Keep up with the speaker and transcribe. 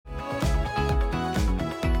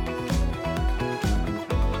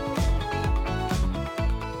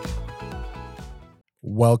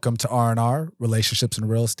Welcome to R&R, Relationships in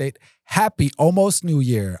Real Estate. Happy almost New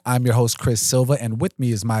Year. I'm your host, Chris Silva, and with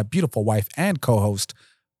me is my beautiful wife and co-host,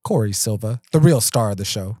 Corey Silva, the real star of the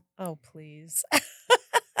show. Oh, please.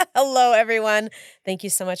 Hello, everyone. Thank you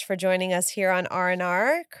so much for joining us here on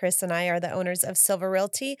R&R. Chris and I are the owners of Silva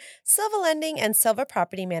Realty, Silva Lending, and Silva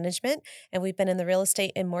Property Management, and we've been in the real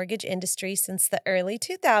estate and mortgage industry since the early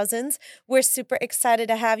 2000s. We're super excited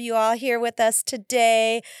to have you all here with us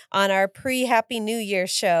today on our pre-Happy New Year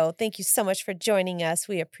show. Thank you so much for joining us.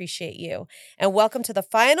 We appreciate you. And welcome to the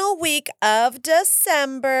final week of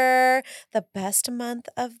December, the best month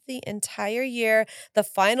of the entire year, the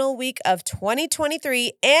final week of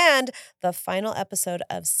 2023, and the final episode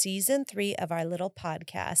of season 3 of our little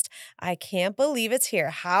podcast. I can't believe it's here.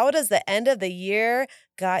 How does the end of the year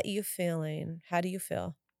got you feeling? How do you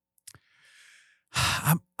feel?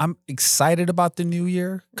 I'm excited about the new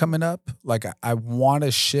year coming up. Like I want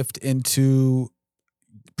to shift into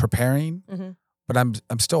preparing, but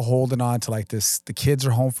I'm still holding on to like this. The kids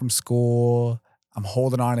are home from school. I'm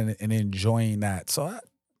holding on and enjoying that. So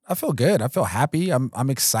I feel good. I feel happy. I'm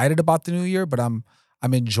excited about the new year, but I'm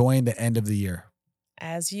enjoying the end of the year.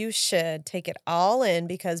 As you should. Take it all in,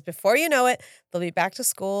 because before you know it, they'll be back to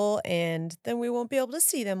school and then we won't be able to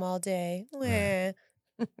see them all day. Right.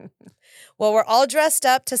 Well, we're all dressed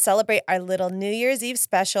up to celebrate our little New Year's Eve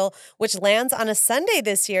special, which lands on a Sunday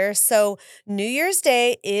this year. So New Year's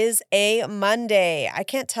Day is a Monday. I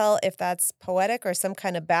can't tell if that's poetic or some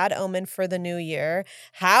kind of bad omen for the new year.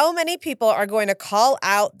 How many people are going to call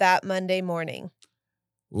out that Monday morning?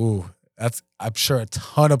 Ooh, I'm sure a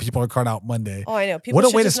ton of people are calling out Monday. Oh, I know. What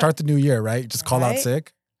a way to start the new year, right? Just call out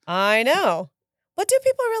sick. I know. But do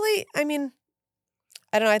people really, I don't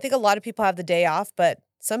know. I think a lot of people have the day off, but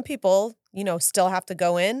some people, still have to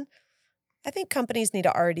go in. I think companies need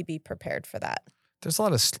to already be prepared for that. There's a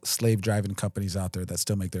lot of slave driving companies out there that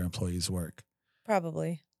still make their employees work.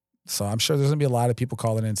 Probably. So I'm sure there's going to be a lot of people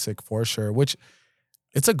calling in sick for sure, which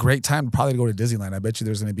it's a great time probably to go to Disneyland. I bet you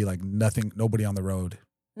there's going to be like nobody on the road.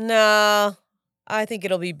 No, I think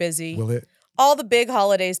it'll be busy. Will it? All the big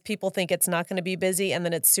holidays, people think it's not going to be busy, and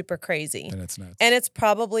then it's super crazy. And it's nuts. And it's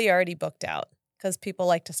probably already booked out because people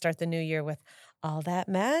like to start the new year with all that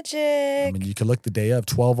magic. I mean, you could look the day of.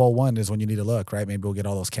 12:01 is when you need to look, right? Maybe we'll get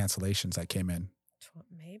all those cancellations that came in.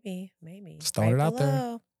 Maybe. Just throwing it out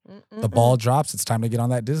there. The ball drops. It's time to get on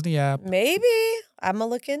that Disney app. Maybe. I'm going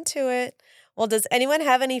to look into it. Well, does anyone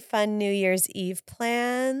have any fun New Year's Eve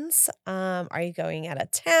plans? Are you going out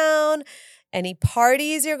of town? Any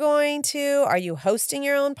parties you're going to? Are you hosting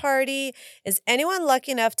your own party? Is anyone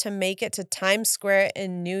lucky enough to make it to Times Square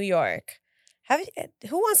in New York?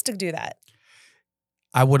 Who wants to do that?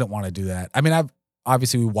 I wouldn't want to do that. I mean,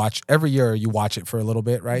 we watch every year. You watch it for a little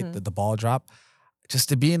bit, right? The ball drop. Just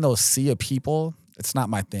to be in those sea of people, it's not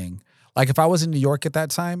my thing. Like if I was in New York at that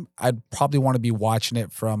time, I'd probably want to be watching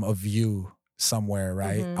it from a view somewhere,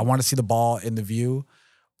 right? I want to see the ball in the view,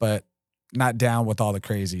 but not down with all the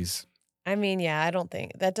crazies. I mean, yeah, I don't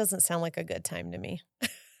think that doesn't sound like a good time to me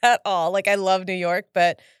at all. Like I love New York,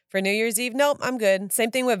 but for New Year's Eve, nope, I'm good.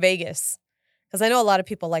 Same thing with Vegas. Because I know a lot of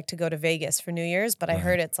people like to go to Vegas for New Year's, but I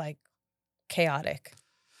heard it's like chaotic.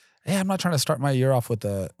 Yeah, I'm not trying to start my year off with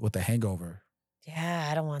a hangover. Yeah,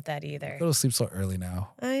 I don't want that either. I go to sleep so early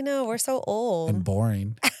now. I know, we're so old. And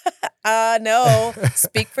boring. No,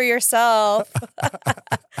 speak for yourself.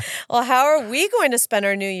 Well, how are we going to spend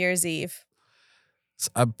our New Year's Eve?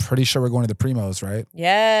 I'm pretty sure we're going to the Primos, right?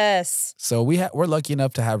 Yes. So we're lucky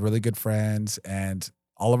enough to have really good friends, and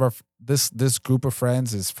all of our this group of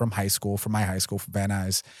friends is from high school, from my high school, from Van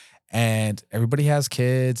Nuys, and everybody has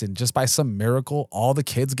kids, and just by some miracle, all the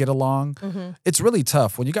kids get along. It's really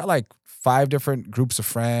tough when you got like 5 different groups of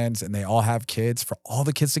friends and they all have kids. For all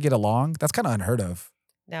the kids to get along, that's kind of unheard of.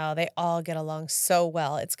 No, they all get along so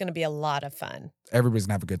well. It's going to be a lot of fun. Everybody's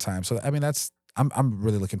gonna have a good time. So I mean, I'm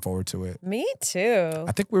really looking forward to it. Me too.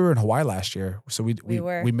 I think we were in Hawaii last year, so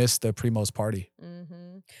we missed the Primos party.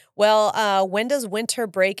 Well, when does winter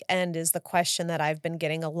break end is the question that I've been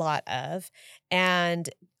getting a lot of, and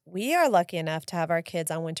we are lucky enough to have our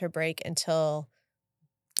kids on winter break until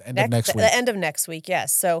the end of next week. The end of next week,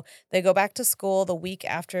 yes. So they go back to school the week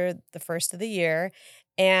after the first of the year,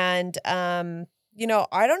 and I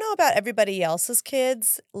don't know about everybody else's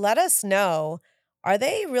kids. Let us know. Are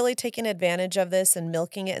they really taking advantage of this and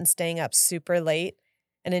milking it and staying up super late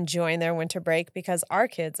and enjoying their winter break? Because our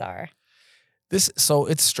kids are. So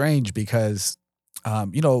it's strange because,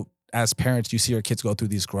 as parents, you see your kids go through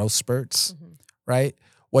these growth spurts, right?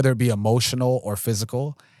 Whether it be emotional or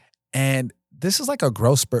physical. And this is like a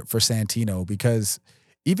growth spurt for Santino because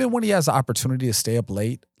even when he has the opportunity to stay up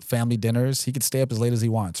late, family dinners, he could stay up as late as he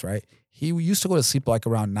wants, right? He used to go to sleep like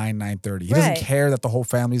around 9:30. He doesn't Right. care that the whole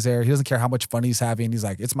family's there. He doesn't care how much fun he's having. He's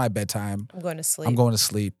like, it's my bedtime. I'm going to I'm sleep. going to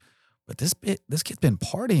sleep. But this kid's been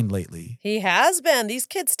partying lately. He has been. These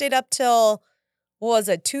kids stayed up till, what was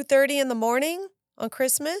it, 2:30 in the morning on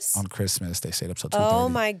Christmas? On Christmas, they stayed up till 2:30. Oh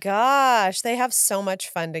my gosh. They have so much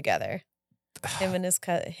fun together. Him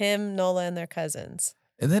and him, Nola, and their cousins.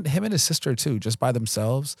 And then him and his sister too, just by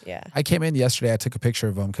themselves. Yeah. I came in yesterday. I took a picture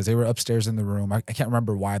of them because they were upstairs in the room. I can't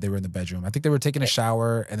remember why they were in the bedroom. I think they were taking a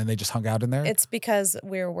shower and then they just hung out in there. It's because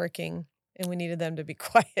we were working and we needed them to be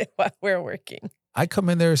quiet while we were working. I come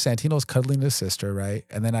in there, Santino's cuddling his sister, right?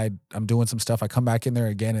 And then I'm doing some stuff. I come back in there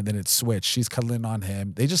again and then it's switched. She's cuddling on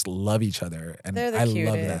him. They just love each other. And They're the I cutest.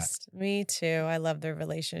 love that. Me too. I love their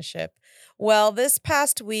relationship. Well, this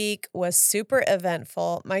past week was super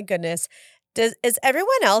eventful. My goodness. Is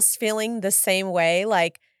everyone else feeling the same way,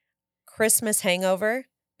 like Christmas hangover?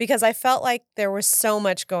 Because I felt like there was so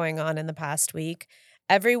much going on in the past week.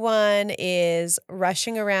 Everyone is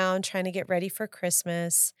rushing around trying to get ready for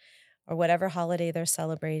Christmas or whatever holiday they're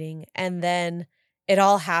celebrating. And then it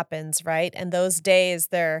all happens, right? And those days,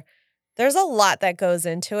 there's a lot that goes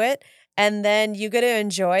into it. And then you get to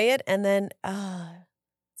enjoy it. And then,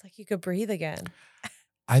 it's like you could breathe again.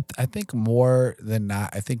 I think more than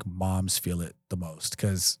not, I think moms feel it the most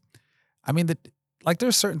because, I mean,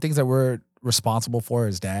 there's certain things that we're responsible for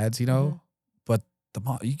as dads, you know, but the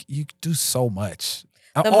mom, you do so much.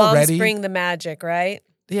 The moms bring the magic, right?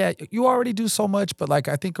 Yeah, you already do so much, but like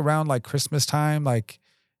I think around like Christmas time, like,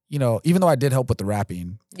 you know, even though I did help with the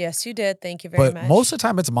wrapping. Yes, you did. Thank you very much. But most of the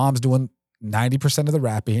time it's moms doing 90% of the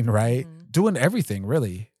wrapping, right? Doing everything,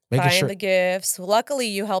 really. Buying the gifts. Luckily,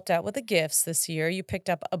 you helped out with the gifts this year. You picked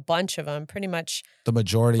up a bunch of them, pretty much the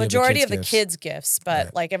majority of the kids' gifts,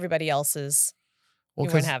 but like everybody else's, you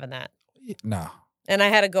weren't having that. No. And I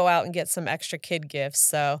had to go out and get some extra kid gifts.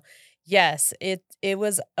 So, yes, it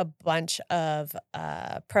was a bunch of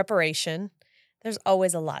preparation. There's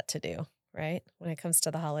always a lot to do, right, when it comes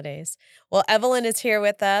to the holidays. Well, Evelyn is here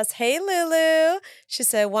with us. Hey, Lulu. She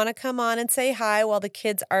said, want to come on and say hi while the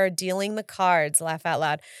kids are dealing the cards. Laugh out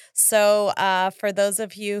loud. So for those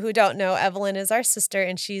of you who don't know, Evelyn is our sister,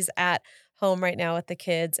 and she's at home right now with the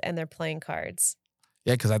kids, and they're playing cards.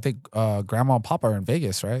 Yeah, because I think Grandma and Papa are in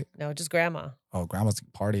Vegas, right? No, just Grandma. Oh, Grandma's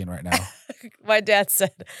partying right now. My dad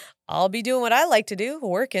said, I'll be doing what I like to do,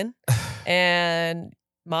 working, and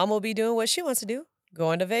Mom will be doing what she wants to do,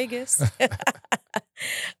 going to Vegas.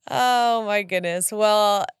 Oh, my goodness.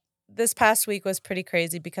 Well, this past week was pretty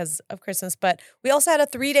crazy because of Christmas, but we also had a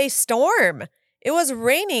 3-day storm. It was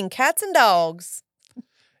raining cats and dogs.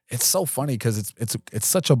 It's so funny because it's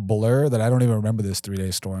such a blur that I don't even remember this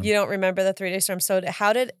 3-day storm. You don't remember the 3-day storm. So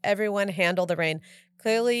how did everyone handle the rain?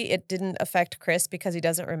 Clearly, it didn't affect Chris because he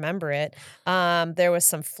doesn't remember it. There was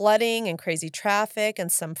some flooding and crazy traffic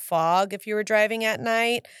and some fog if you were driving at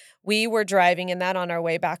night. We were driving in that on our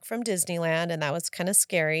way back from Disneyland, and that was kind of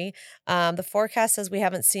scary. The forecast says we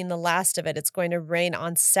haven't seen the last of it. It's going to rain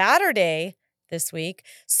on Saturday this week.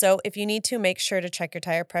 So if you need to, make sure to check your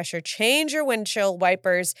tire pressure, change your windshield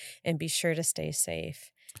wipers, and be sure to stay safe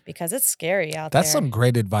because it's scary out there. That's some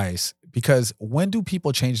great advice because when do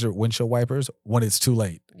people change their windshield wipers? When it's too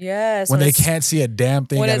late. Yes. When they can't see a damn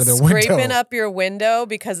thing out of their window. When it's scraping up your window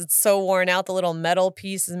because it's so worn out, the little metal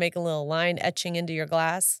pieces make a little line etching into your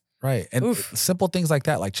glass. Right. And simple things like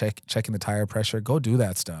that, like checking the tire pressure, go do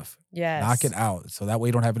that stuff. Yes. Knock it out so that way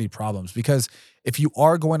you don't have any problems. Because if you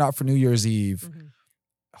are going out for New Year's Eve,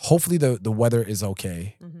 hopefully the weather is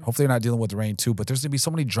okay. Hopefully you're not dealing with rain too, but there's going to be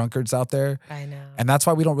so many drunkards out there. I know. And that's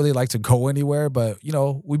why we don't really like to go anywhere. But, you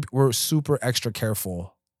know, we're super extra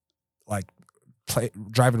careful, like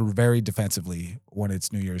driving very defensively when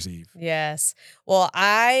it's New Year's Eve. Yes. Well,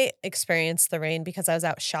 I experienced the rain because I was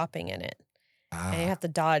out shopping in it. And you have to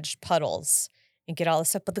dodge puddles and get all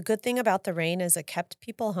this stuff. But the good thing about the rain is it kept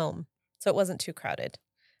people home. So it wasn't too crowded.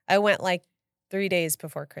 I went like 3 days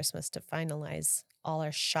before Christmas to finalize all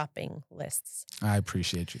our shopping lists. I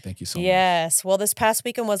appreciate you. Thank you so much. Yes. Well, this past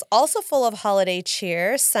weekend was also full of holiday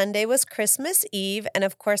cheer. Sunday was Christmas Eve. And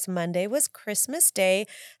of course, Monday was Christmas Day.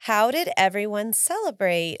 How did everyone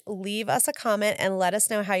celebrate? Leave us a comment and let us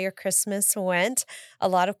know how your Christmas went. A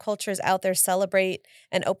lot of cultures out there celebrate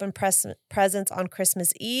and open presents on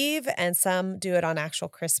Christmas Eve, and some do it on actual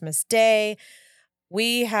Christmas Day.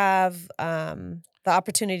 We have the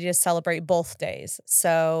opportunity to celebrate both days.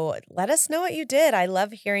 So let us know what you did. I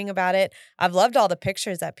love hearing about it. I've loved all the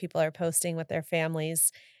pictures that people are posting with their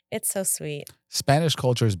families. It's so sweet. Spanish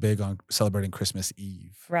culture is big on celebrating Christmas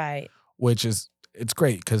Eve. Right. Which is, it's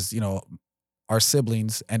great because, you know, our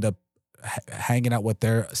siblings end up hanging out with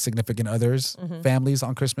their significant others' families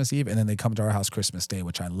on Christmas Eve, and then they come to our house Christmas Day,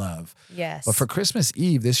 which I love. Yes. But for Christmas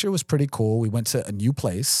Eve, this year was pretty cool. We went to a new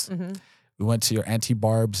place. We went to your Auntie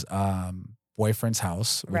Barb's boyfriend's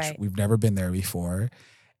house, which we've never been there before.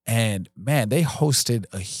 And man, they hosted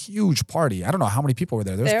a huge party. I don't know how many people were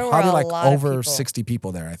there. There was probably like over 60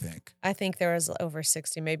 people there, I think. I think there was over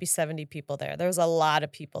 60, maybe 70 people there. There was a lot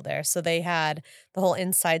of people there. So they had the whole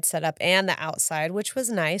inside set up and the outside, which was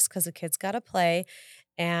nice because the kids got to play.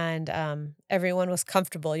 And everyone was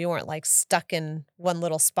comfortable. You weren't like stuck in one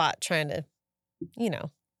little spot trying to,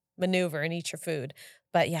 maneuver and eat your food.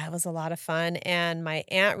 But yeah, it was a lot of fun. And my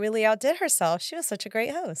aunt really outdid herself. She was such a great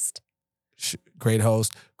host. Great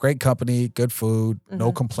host, great company, good food,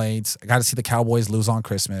 no complaints. I got to see the Cowboys lose on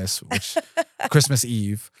Christmas, which Christmas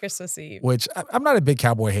Eve. Which I'm not a big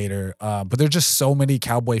Cowboy hater, but there's just so many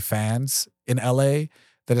Cowboy fans in LA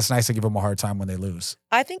that it's nice to give them a hard time when they lose.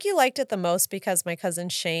 I think you liked it the most because my cousin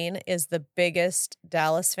Shane is the biggest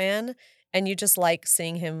Dallas fan, and you just like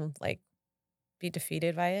seeing him like be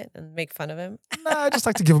defeated by it and make fun of him. Nah, I just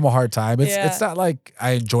like to give him a hard time. It's not like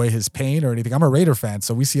I enjoy his pain or anything. I'm a Raider fan,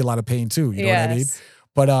 so we see a lot of pain too. You know what I mean?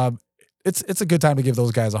 But it's a good time to give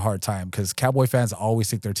those guys a hard time because Cowboy fans always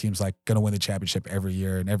think their team's like going to win the championship every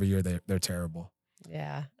year, and every year they're terrible.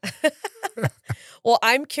 Yeah. Well,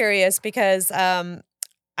 I'm curious because I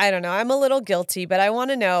don't know. I'm a little guilty, but I want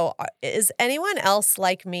to know, is anyone else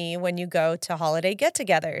like me when you go to holiday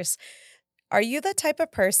get-togethers? Are you the type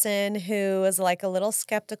of person who is like a little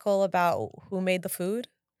skeptical about who made the food?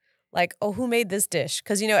 Like, oh, who made this dish?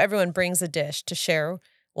 Because, everyone brings a dish to share.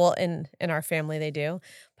 Well, in our family, they do.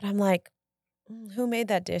 But I'm like, who made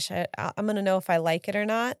that dish? I'm going to know if I like it or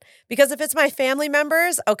not. Because if it's my family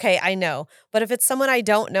members, okay, I know. But if it's someone I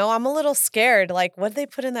don't know, I'm a little scared. Like, what did they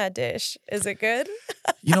put in that dish? Is it good?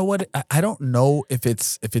 You know what? I don't know if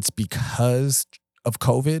it's because of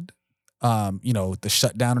COVID, the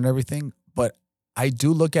shutdown and everything. But I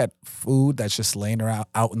do look at food that's just laying around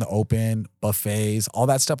out in the open, buffets, all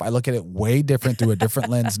that stuff. I look at it way different through a different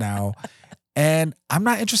lens now. And I'm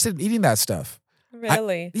not interested in eating that stuff.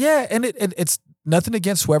 Really? And it's nothing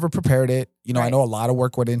against whoever prepared it. I know a lot of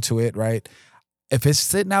work went into it, right? If it's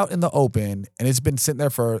sitting out in the open and it's been sitting there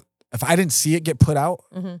if I didn't see it get put out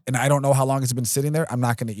and I don't know how long it's been sitting there, I'm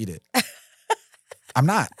not going to eat it. I'm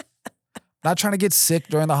not trying to get sick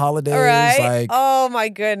during the holidays. Right? Oh my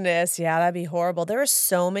goodness. Yeah, that'd be horrible. There are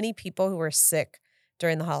so many people who are sick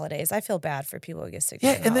during the holidays. I feel bad for people who get sick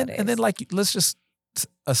during the holidays. And then like, let's just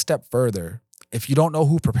a step further. If you don't know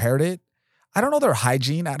who prepared it, I don't know their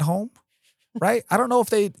hygiene at home, right? I don't know if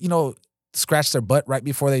they, scratch their butt right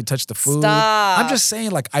before they touch the food. Stop. I'm just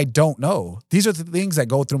saying, like, I don't know. These are the things that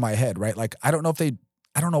go through my head, right? Like, I don't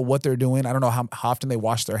know what they're doing. I don't know how often they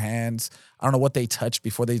wash their hands. I don't know what they touched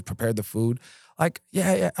before they prepared the food. Like,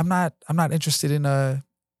 I'm not interested in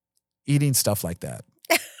eating stuff like that.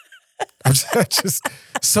 I'm just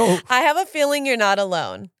so. I have a feeling you're not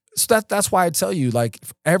alone. So that's why I tell you, like,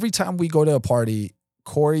 every time we go to a party,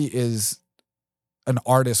 Corey is an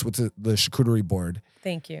artist with the charcuterie board.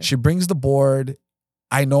 Thank you. She brings the board.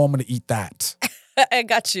 I know I'm going to eat that. I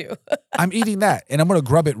got you. I'm eating that, and I'm going to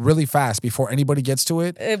grub it really fast before anybody gets to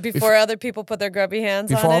it. Before other people put their grubby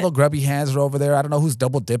hands on it. Before all the grubby hands are over there. I don't know who's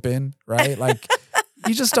double dipping, right? Like,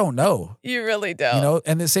 you just don't know. You really don't.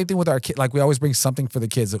 And the same thing with our kids. Like, we always bring something for the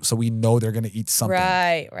kids so we know they're going to eat something.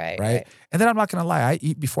 Right. And then I'm not going to lie. I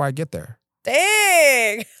eat before I get there.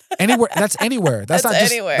 Dang. Anywhere. That's anywhere. That's not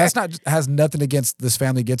just, anywhere. That's not has nothing against this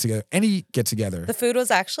family get together. Any get together. The food was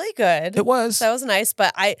actually good. It was. That was nice,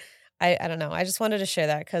 but I don't know. I just wanted to share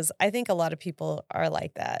that because I think a lot of people are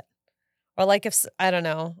like that. Or like I don't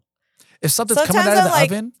know. If something's coming out of the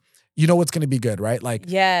oven, you know what's going to be good, right? Like,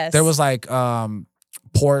 yes. There was like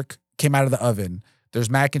pork came out of the oven. There's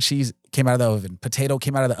mac and cheese came out of the oven. Potato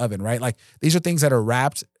came out of the oven, right? Like, these are things that are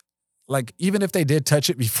wrapped. Like, even if they did touch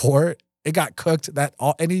it before it got cooked,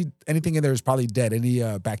 anything in there is probably dead, any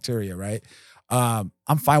bacteria, right? I'm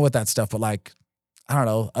fine with that stuff, but like, I don't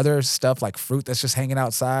know, other stuff like fruit that's just hanging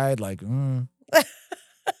outside, like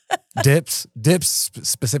dips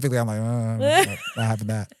specifically. I'm like, not having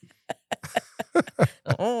that.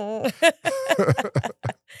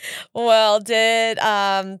 Well,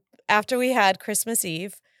 after we had Christmas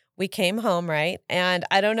Eve, we came home, right? And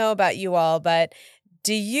I don't know about you all, but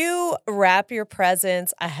do you wrap your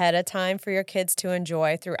presents ahead of time for your kids to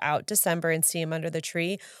enjoy throughout December and see them under the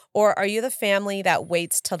tree? Or are you the family that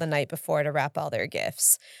waits till the night before to wrap all their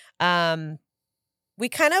gifts? We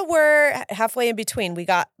kind of were halfway in between. We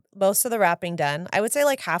got most of the wrapping done. I would say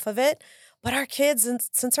like half of it. But our kids,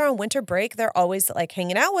 since they're on winter break, they're always like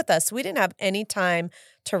hanging out with us. We didn't have any time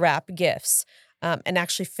to wrap gifts and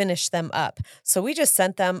actually finish them up. So we just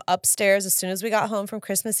sent them upstairs as soon as we got home from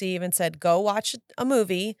Christmas Eve and said, go watch a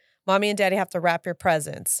movie. Mommy and Daddy have to wrap your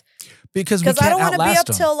presents. Because we I can't don't want to be outlast up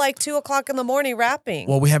them. till like 2:00 in the morning wrapping.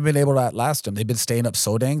 Well, we haven't been able to outlast them. They've been staying up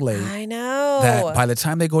so dang late. I know. That by the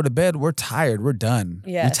time they go to bed, we're tired. We're done.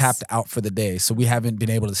 Yes. We tapped out for the day. So we haven't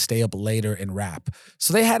been able to stay up later and wrap.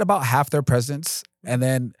 So they had about half their presents. And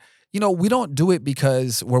then, we don't do it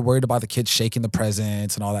because we're worried about the kids shaking the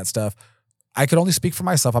presents and all that stuff. I could only speak for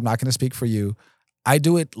myself. I'm not going to speak for you. I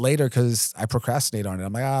do it later because I procrastinate on it.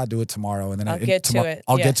 I'm like, I'll do it tomorrow. And then I'll get to it.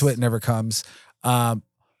 I'll get to it. It never comes.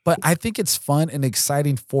 But I think it's fun and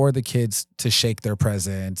exciting for the kids to shake their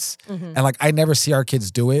presents. And like, I never see our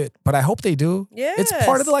kids do it, but I hope they do. Yes. It's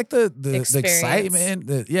part of the Experience. excitement,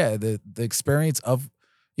 the experience of,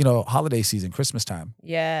 holiday season, Christmas time.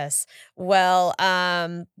 Yes. Well,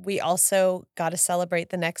 we also got to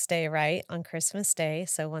celebrate the next day, right? On Christmas Day.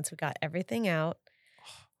 So once we got everything out,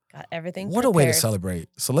 got everything What prepared. a way to celebrate.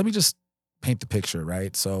 So let me just paint the picture,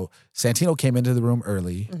 right? So Santino came into the room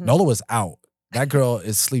early. Nola was out. That girl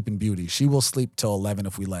is sleeping beauty. She will sleep till 11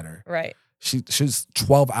 if we let her. Right. She's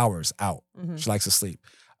 12 hours out. She likes to sleep.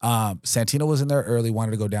 Santino was in there early,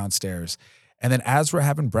 wanted to go downstairs. And then as we're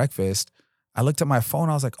having breakfast, I looked at my phone.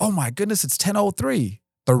 I was like, oh my goodness, it's 10:03.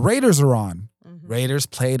 The Raiders are on. Raiders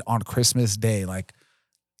played on Christmas Day. Like,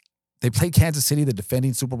 they played Kansas City, the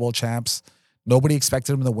defending Super Bowl champs. Nobody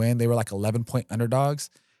expected them to win. They were like 11-point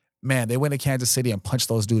underdogs. Man, they went to Kansas City and punched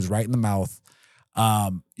those dudes right in the mouth.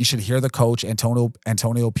 You should hear the coach,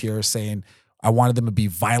 Antonio Pierce, saying, I wanted them to be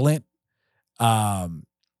violent and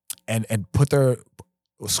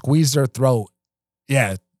squeeze their throat.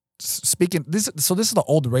 Yeah. Speaking this is the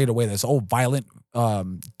old Raider way. This old violent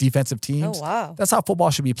defensive teams. Oh, wow. That's how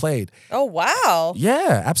football should be played. Oh, wow.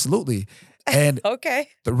 Yeah, absolutely. And Okay.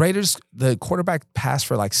 the Raiders, the quarterback passed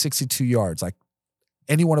for like 62 yards. Like,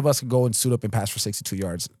 any one of us can go and suit up and pass for 62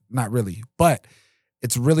 yards. Not really, but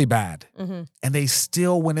it's really bad. And they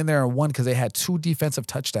still went in there and won because they had 2 defensive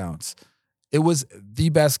touchdowns. It was the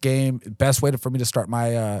best game, best way for me to start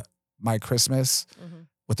my my Christmas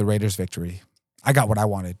with the Raiders victory. I got what I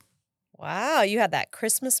wanted. Wow, you had that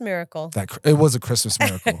Christmas miracle. It was a Christmas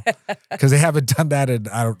miracle because they haven't done that in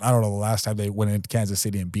I don't know the last time they went into Kansas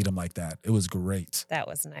City and beat them like that. It was great. That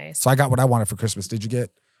was nice. So I got what I wanted for Christmas. Did you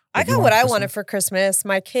get? I got what I wanted for Christmas.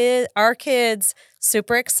 Our kids,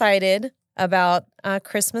 super excited about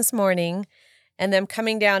Christmas morning, and them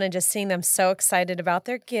coming down and just seeing them so excited about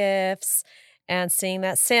their gifts, and seeing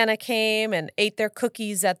that Santa came and ate their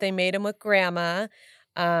cookies that they made them with Grandma.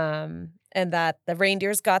 And that the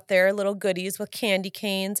reindeers got their little goodies with candy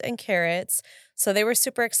canes and carrots. So they were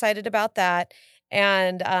super excited about that.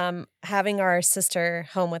 And having our sister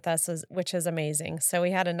home with us, which is amazing. So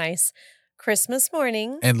we had a nice Christmas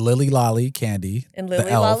morning. And Lily Lolly Candy. And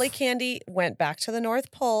Lily Lolly Candy went back to the North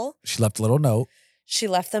Pole. She left a little note. She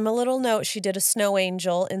left them a little note. She did a snow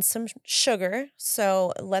angel and some sugar.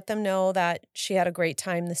 So let them know that she had a great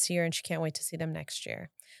time this year and she can't wait to see them next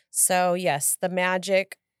year. So yes, the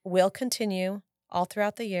magic will continue all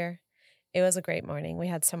throughout the year. It was a great morning. We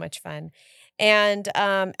had so much fun. And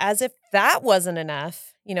as if that wasn't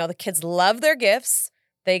enough, the kids love their gifts.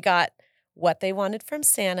 They got what they wanted from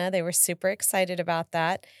Santa. They were super excited about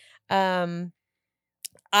that.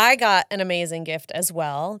 I got an amazing gift as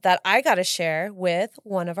well that I got to share with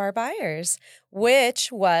one of our buyers,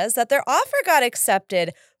 which was that their offer got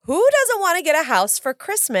accepted. Who doesn't want to get a house for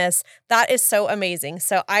Christmas? That is so amazing.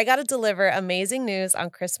 So I got to deliver amazing news on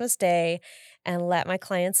Christmas Day and let my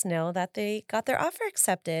clients know that they got their offer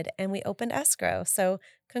accepted and we opened escrow. So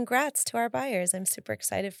congrats to our buyers. I'm super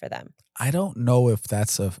excited for them. I don't know if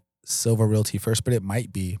that's a Silver Realty first, but it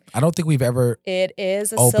might be. I don't think we've ever It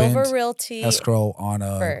is a opened Silver Realty escrow on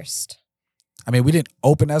a first. I mean, we didn't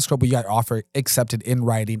open escrow, but you got offer accepted in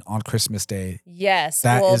writing on Christmas Day. Yes.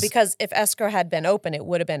 Because if escrow had been open, it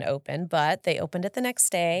would have been open, but they opened it the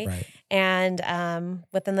next day. Right. And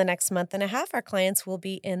within the next month and a half, our clients will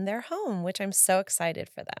be in their home, which I'm so excited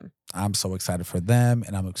for them. I'm so excited for them,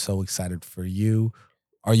 and I'm so excited for you.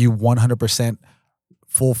 Are you 100%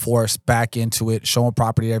 full force back into it, showing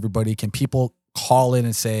property to everybody? Can people call in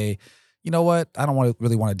and say, you know what? I don't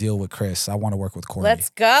really want to deal with Chris. I want to work with Corey.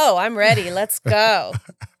 Let's go. I'm ready. Let's go.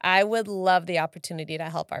 I would love the opportunity to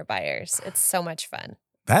help our buyers. It's so much fun.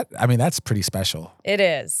 That's pretty special. It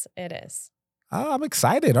is. It is. Oh, I'm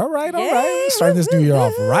excited. All right. Yay, We're starting this new year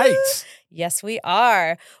off right. Yes, we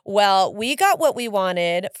are. Well, we got what we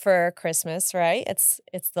wanted for Christmas, right? It's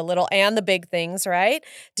the little and the big things, right?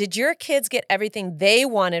 Did your kids get everything they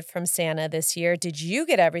wanted from Santa this year? Did you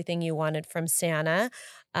get everything you wanted from Santa?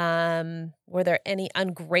 Were there any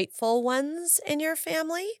ungrateful ones in your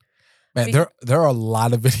family? Man, there are a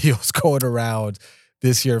lot of videos going around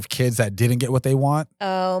this year of kids that didn't get what they want.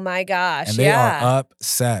 Oh my gosh, and they are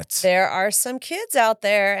upset. There are some kids out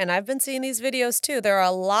there, and I've been seeing these videos too. There are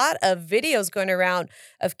a lot of videos going around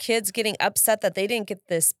of kids getting upset that they didn't get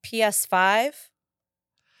this PS5.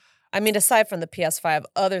 I mean, aside from the PS5,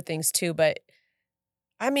 other things too, but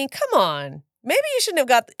I mean, come on. Maybe you shouldn't have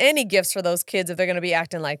got any gifts for those kids if they're going to be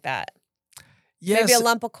acting like that. Yes. Maybe a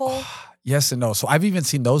lump of coal? Yes and no. So I've even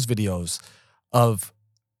seen those videos of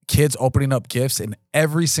kids opening up gifts, and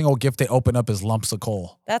every single gift they open up is lumps of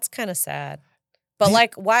coal. That's kind of sad.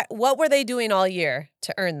 But what were they doing all year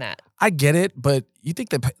to earn that? I get it, but you think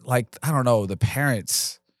that, I don't know, the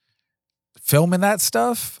parents filming that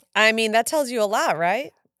stuff? I mean, that tells you a lot,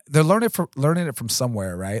 right? They're learning it from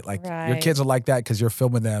somewhere, right? Like your kids are like that because you're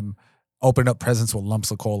filming them opening up presents with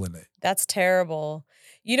lumps of coal in it. That's terrible.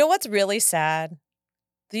 You know what's really sad?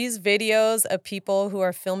 These videos of people who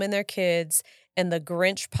are filming their kids and the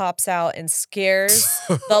Grinch pops out and scares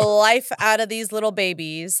the life out of these little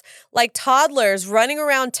babies, like toddlers running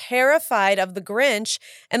around terrified of the Grinch.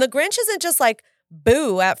 And the Grinch isn't just like,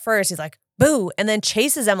 boo at first. He's like, boo, and then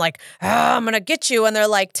chases them like, I'm going to get you. And they're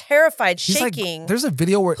like terrified, shaking. There's a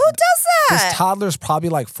video where— Who does that? This toddler's probably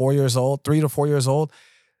like 4 years old, 3 to 4 years old.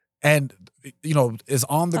 And, is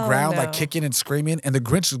on the ground, like kicking and screaming. And the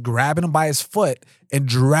Grinch is grabbing him by his foot and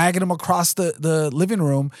dragging him across the living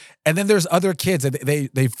room. And then there's other kids. And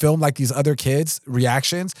they film like these other kids'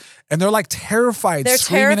 reactions. And they're like terrified,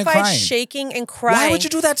 screaming and crying. Shaking and crying. Why would you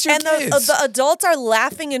do that to your kids? And the adults are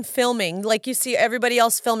laughing and filming. Like you see everybody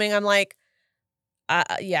else filming. I'm like,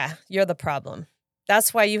 yeah, you're the problem.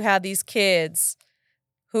 That's why you have these kids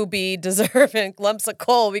who be deserving lumps of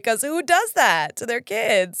coal, because who does that to their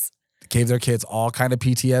kids? Gave their kids all kind of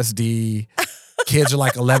PTSD. Kids are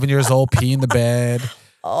like 11 years old, pee in the bed.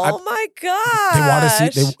 Oh my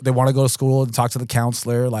gosh. They want to go to school and talk to the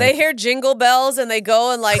counselor. Like, they hear jingle bells and they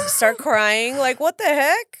go and like start crying. Like, what the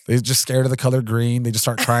heck? They're just scared of the color green. They just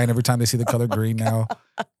start crying every time they see the color green now.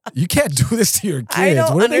 You can't do this to your kids. I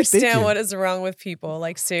don't what understand what is wrong with people.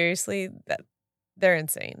 Like, seriously, they're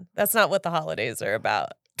insane. That's not what the holidays are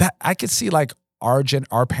about. That I could see like our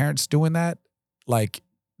parents doing that, like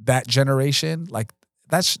that generation, like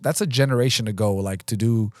that's a generation ago, like to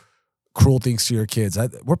do cruel things to your kids.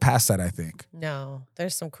 We're past that, I think. No,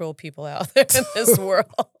 there's some cruel people out there in this world.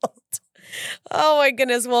 Oh my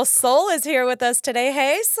goodness. Well, Sol is here with us today.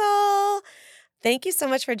 Hey, Sol. Thank you so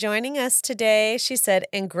much for joining us today. She said,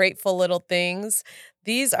 "Ungrateful little things.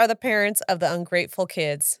 These are the parents of the ungrateful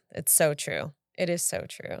kids." It's so true. It is so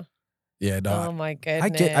true. Yeah, no. Oh my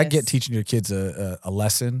goodness. I get teaching your kids a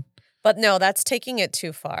lesson. But no, that's taking it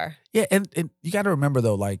too far. Yeah, and you got to remember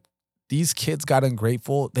though, like these kids got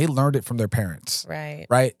ungrateful. They learned it from their parents. Right.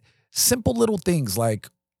 Right? Simple little things like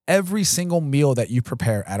every single meal that you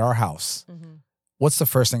prepare at our house. Mm-hmm. What's the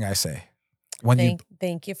first thing I say?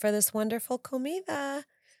 Thank you for this wonderful comida.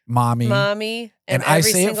 Mommy. And I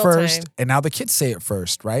say it first, and now the kids say it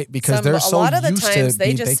first, right? Because they're so used to being thankful. A lot of the times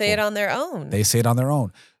they just say it on their own. They say it on their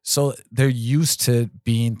own. So they're used to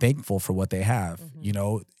being thankful for what they have.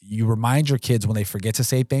 Mm-hmm. You remind your kids when they forget to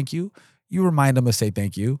say thank you, you remind them to say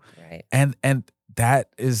thank you. Right. And that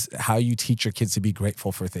is how you teach your kids to be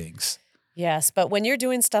grateful for things. Yes, but when you're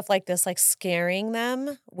doing stuff like this, like scaring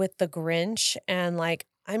them with the Grinch and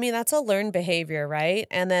that's a learned behavior, right?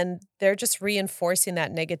 And then they're just reinforcing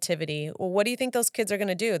that negativity. Well, what do you think those kids are going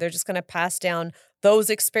to do? They're just going to pass down those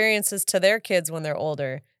experiences to their kids when they're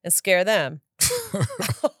older and scare them.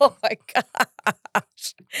 Oh my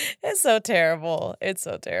gosh. It's so terrible. It's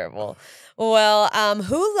so terrible. Well,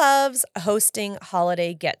 who loves hosting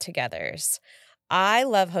holiday get-togethers? I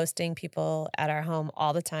love hosting people at our home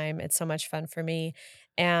all the time. It's so much fun for me.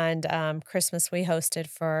 And Christmas we hosted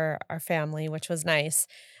for our family, which was nice.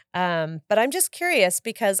 But I'm just curious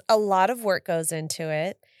because a lot of work goes into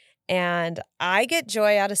it. And I get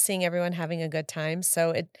joy out of seeing everyone having a good time.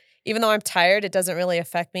 So even though I'm tired, it doesn't really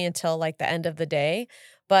affect me until like the end of the day.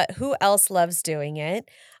 But who else loves doing it?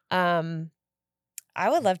 I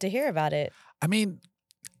would love to hear about it. I mean,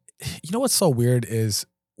 you know what's so weird is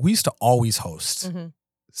we used to always host. Mm-hmm.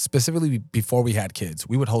 Specifically before we had kids,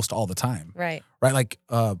 we would host all the time. Right. Like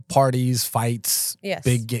parties, fights, yes.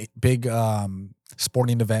 big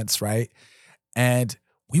sporting events, right? And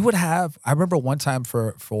we would have. I remember one time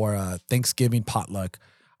for Thanksgiving potluck,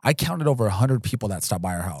 I counted over 100 people that stopped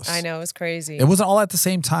by our house. I know, it was crazy. It wasn't all at the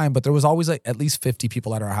same time, but there was always like at least 50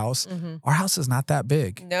 people at our house. Mm-hmm. Our house is not that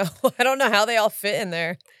big. No, I don't know how they all fit in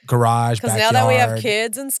there. Garage, Because backyard. now that we have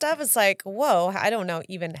kids and stuff, it's like, whoa, I don't know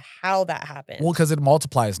even how that happened. Well, because it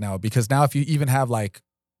multiplies now. Because now if you even have like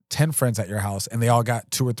 10 friends at your house and they all got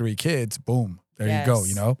 2 or 3 kids, boom, there you go,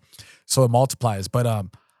 you know? So it multiplies. But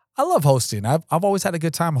I love hosting. I've always had a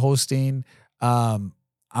good time hosting.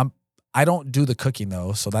 I don't do the cooking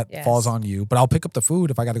though, so that falls on you. But I'll pick up the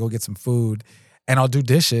food if I got to go get some food, and I'll do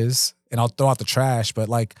dishes and I'll throw out the trash. But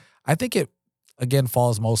like, I think it again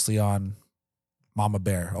falls mostly on Mama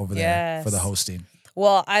Bear over there for the hosting.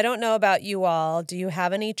 Well, I don't know about you all. Do you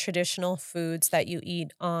have any traditional foods that you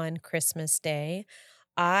eat on Christmas Day?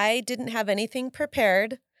 I didn't have anything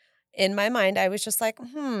prepared. In my mind, I was just like,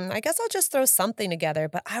 I guess I'll just throw something together.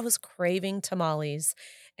 But I was craving tamales.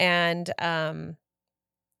 And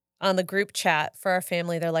on the group chat for our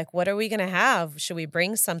family, they're like, what are we going to have? Should we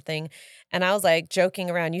bring something? And I was like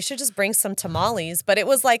joking around, you should just bring some tamales. But it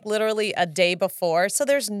was like literally a day before. So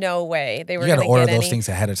there's no way they were going to get any. You got to order those things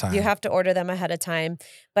ahead of time. You have to order them ahead of time.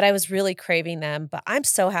 But I was really craving them. But I'm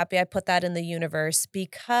so happy I put that in the universe,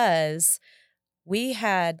 because we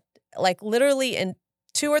had like literally in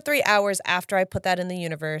 2 or 3 hours after I put that in the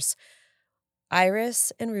universe,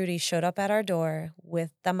 Iris and Rudy showed up at our door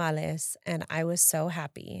with tamales, and I was so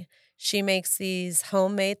happy. She makes these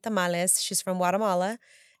homemade tamales. She's from Guatemala,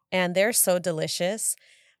 and they're so delicious.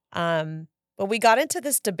 But we got into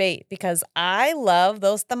this debate because I love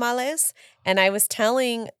those tamales, and I was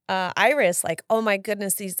telling Iris, like, oh my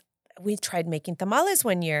goodness, we tried making tamales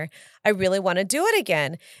one year. I really want to do it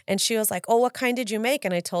again. And she was like, oh, what kind did you make?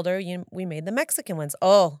 And I told her, we made the Mexican ones.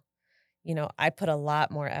 Oh, I put a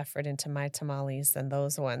lot more effort into my tamales than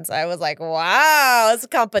those ones. I was like, wow, it's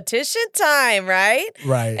competition time, right?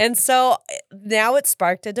 Right. And so now it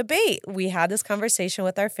sparked a debate. We had this conversation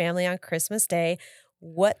with our family on Christmas Day.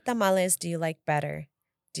 What tamales do you like better?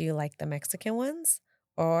 Do you like the Mexican ones,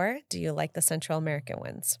 or do you like the Central American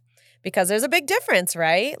ones? Because there's a big difference,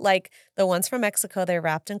 right? Like the ones from Mexico, they're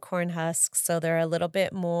wrapped in corn husks, so they're a little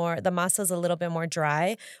bit more, the masa's a little bit more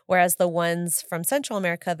dry, whereas the ones from Central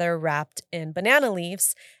America, they're wrapped in banana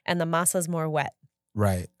leaves and the masa's more wet.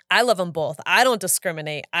 Right. I love them both. I don't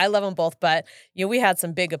discriminate. I love them both, but we had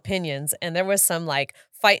some big opinions, and there was some like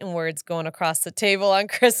fighting words going across the table on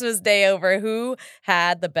Christmas Day over who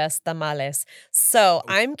had the best tamales. So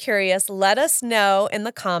I'm curious. Let us know in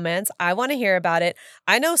the comments. I want to hear about it.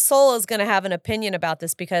 I know Sol is going to have an opinion about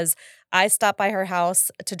this because I stopped by her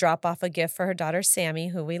house to drop off a gift for her daughter, Sammy,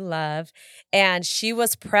 who we love, and she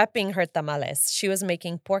was prepping her tamales. She was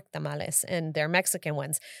making pork tamales, and they're Mexican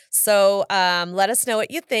ones. So let us know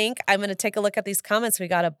what you think. I'm going to take a look at these comments. We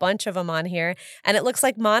got a bunch of them on here, and it looks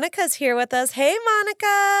like Monica's here with us. Hey, Monica.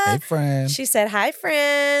 Hey, friend. She said, hi,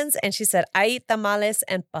 friends. And she said, I eat tamales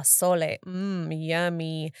and pozole.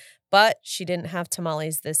 Yummy. But she didn't have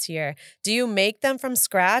tamales this year. Do you make them from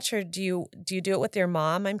scratch, or do you do it with your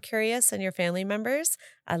mom? I'm curious, and your family members.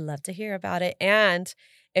 I'd love to hear about it. And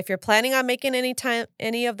if you're planning on making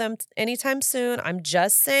any of them anytime soon, I'm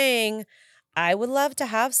just saying, I would love to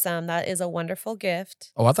have some. That is a wonderful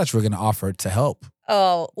gift. Oh, I thought you were going to offer to help.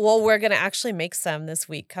 Oh, well, we're going to actually make some this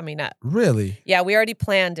week coming up. Really? Yeah, we already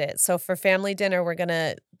planned it. So for family dinner,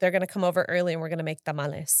 they're going to come over early, and we're going to make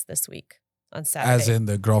tamales this week on Saturday. As in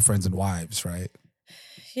the girlfriends and wives, right?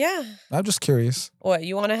 Yeah. I'm just curious. What,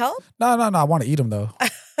 you want to help? No. I want to eat them, though.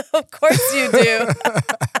 Of course you do.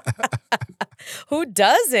 Who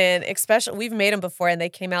doesn't? Especially, we've made them before, and they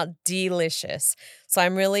came out delicious. So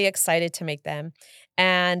I'm really excited to make them.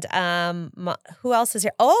 And who else is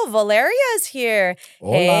here? Oh, Valeria is here.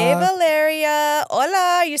 Hola. Hey, Valeria.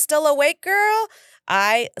 Hola. Are you still awake, girl?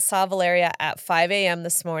 I saw Valeria at 5 a.m.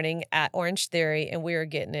 this morning at Orange Theory, and we were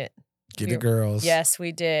getting it. Get it, girls. Yes,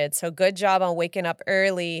 we did. So good job on waking up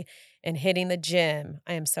early and hitting the gym.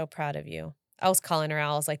 I am so proud of you. I was calling her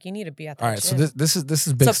out. I was like, you need to be at the gym. All right, so this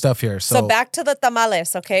is big stuff here. So back to the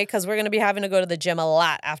tamales, okay? Because we're going to be having to go to the gym a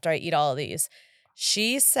lot after I eat all of these.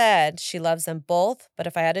 She said she loves them both, but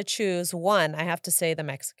if I had to choose one, I have to say the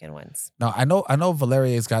Mexican ones. Now, I know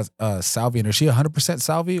Valeria's got salvi, and is she 100%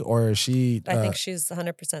 salvi, or is she... I think she's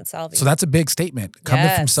 100% salvi. So that's a big statement. Coming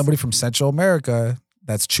from somebody from Central America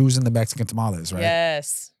that's choosing the Mexican tamales, right?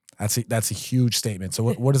 Yes. That's a huge statement. So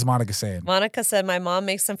what is Monica saying? Monica said, my mom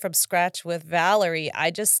makes them from scratch with Valerie.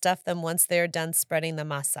 I just stuff them once they're done spreading the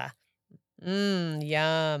masa.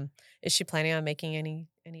 Yum. Is she planning on making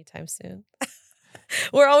anytime soon?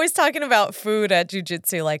 We're always talking about food at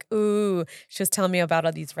jujitsu. Like, ooh, she was telling me about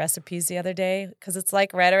all these recipes the other day because it's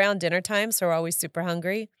like right around dinner time, so we're always super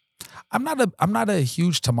hungry. I'm not a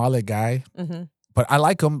huge tamale guy, Mm-hmm. but I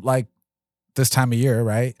like them like this time of year,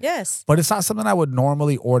 right? Yes. But it's not something I would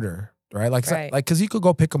normally order, right? Like, Right. because you could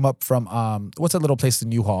go pick them up from what's that little place in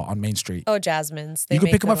Newhall on Main Street? Oh, Jasmine's. They You could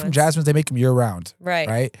make pick them good up from ones. Jasmine's. They make them year round, Right.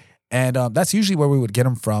 right? And that's usually where we would get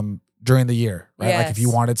them from during the year, right? Like if you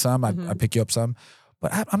Yes. wanted some, I'd pick you up some.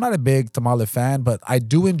 But I'm not a big tamale fan, but I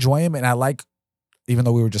do enjoy them, and I like, even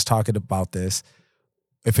though we were just talking about this,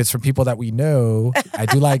 if it's from people that we know, I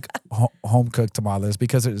do like home cooked tamales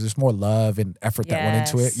because there's more love and effort that went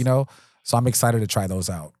into it, Yes. So I'm excited to try those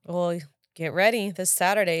out. Well, get ready. This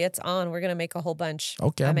Saturday, it's on. We're going to make a whole bunch.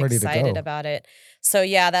 Okay, I'm I'm ready to excited go. about it. So,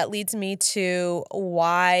 yeah, that leads me to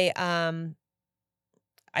why I'm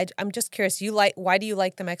just curious. Why do you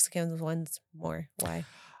like the Mexican ones more? Why?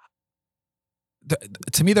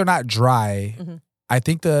 To me, they're not dry. Mhm. I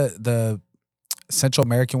think the Central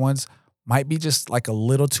American ones might be just like a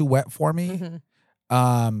little too wet for me.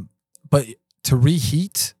 Mhm. But to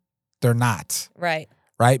reheat, they're not. Right.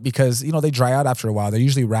 Right? Because, they dry out after a while. They're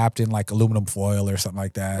usually wrapped in like aluminum foil or something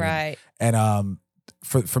like that. Right. And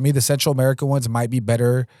for me, the Central American ones might be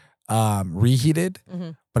better reheated.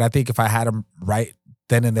 Mhm. But I think if I had them right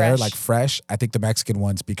then and there, Fresh. like fresh, I think the Mexican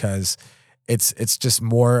ones, because it's just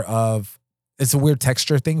more of, it's a weird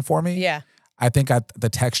texture thing for me. Yeah. I think the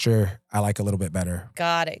texture I like a little bit better.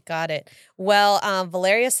 Got it. Well,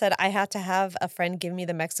 Valeria said I had to have a friend give me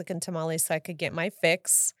the Mexican tamales so I could get my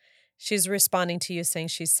fix. She's responding to you saying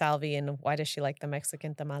she's Salvi, and why does she like the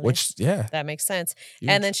Mexican tamales? Which, yeah. That makes sense. Huge.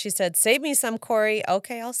 And then she said, save me some, Corey.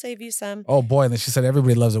 Okay, I'll save you some. Oh, boy. And then she said,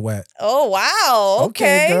 everybody loves it wet. Oh, wow.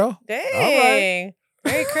 Okay, Okay, girl. Dang. All right.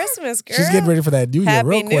 Merry Christmas, girl. She's getting ready for that New Year Happy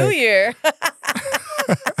real quick. New Year.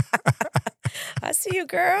 I see you,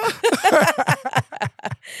 girl.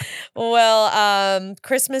 Well,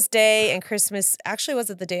 Christmas Day and actually, was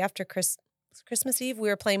it the day after Christmas Eve? We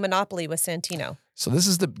were playing Monopoly with Santino. So this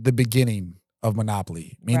is the beginning of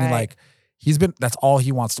Monopoly, meaning Right. like that's all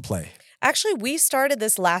he wants to play. Actually, we started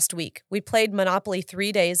this last week. We played Monopoly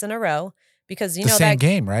 3 days in a row because, The same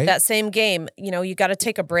game, right? that same game, you got to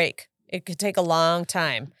take a break. It could take a long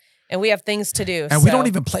time. And we have things to do. And we don't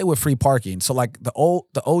even play with free parking. So like the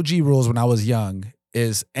OG rules when I was young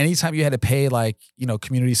is anytime you had to pay like,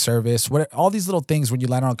 community service, all these little things when you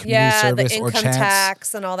land on community service the or income chance,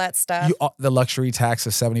 tax and all that stuff. the luxury tax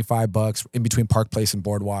of $75 in between Park Place and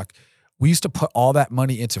Boardwalk. We used to put all that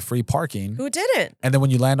money into free parking. Who didn't? And then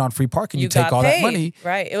when you land on free parking, you take got all paid. that money.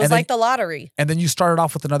 Right. It was and like then- the lottery. And then you started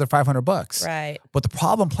off with another $500. Right. But the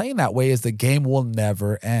problem playing that way is the game will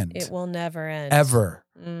never end. It will never end. Ever.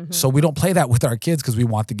 Mhm. So we don't play that with our kids because we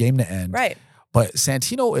want the game to end. Right. But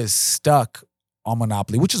Santino is stuck on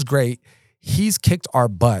Monopoly, which is great. He's kicked our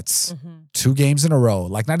butts Mhm. 2 games in a row,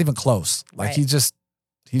 like not even close. Like Right. he's just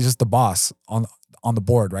the boss on the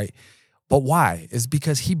board, right? But why? Is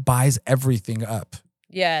because he buys everything up.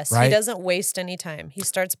 Yes. He Right? doesn't waste any time. He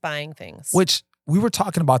starts buying things. Which we were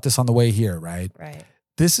talking about this on the way here, right? Right.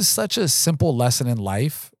 This is such a simple lesson in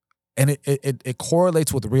life, and it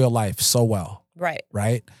correlates with real life so well. Right.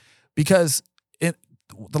 Right? Because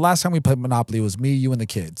the last time we played Monopoly was me, you, and the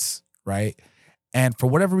kids, right? And for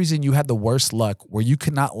whatever reason, you had the worst luck where you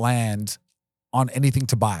could not land on anything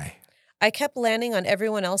to buy. I kept landing on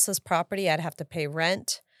everyone else's property. I'd have to pay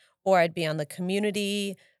rent, or I'd be on the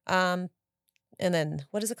community, and then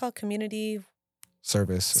what is it called? Community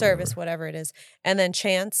Service. whatever it is. And then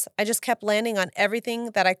chance. I just kept landing on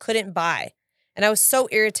everything that I couldn't buy. And I was so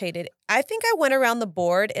irritated. I think I went around the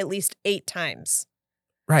board at least 8 times.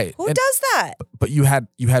 Right. Who does that? But you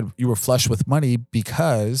were flush with money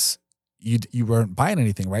because you weren't buying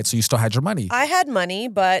anything, right? So you still had your money. I had money,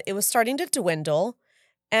 but it was starting to dwindle.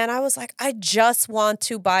 And I was like, I just want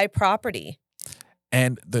to buy property.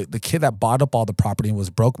 And the kid that bought up all the property and was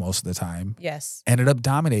broke most of the time Yes. ended up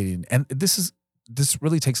dominating. And this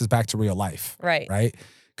really takes us back to real life. Right. Right?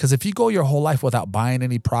 Because if you go your whole life without buying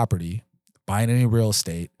any property, buying any real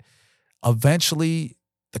estate, eventually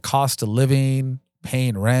the cost of living,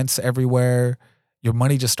 paying rents everywhere, your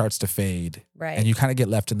money just starts to fade. Right. And you kind of get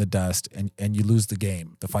left in the dust and you lose the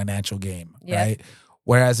game, the financial game. Yep. Right?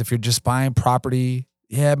 Whereas if you're just buying property,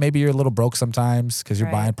 yeah, maybe you're a little broke sometimes because you're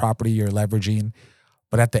Right. buying property, you're leveraging.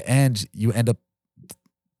 But at the end, you end up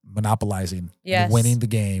monopolizing, Yes. and winning the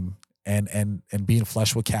game and being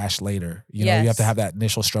flush with cash later. You know, you have to Yes. have that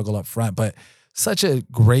initial struggle up front. But such a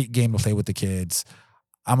great game to play with the kids.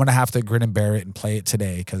 I'm going to have to grin and bear it and play it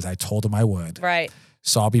today because I told him I would. Right.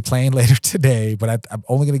 So I'll be playing later today, but I'm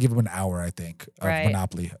only going to give him an hour, I think, of Right.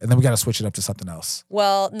 Monopoly. And then we got to switch it up to something else.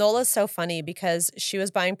 Well, Nola's so funny because she was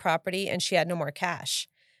buying property and she had no more cash.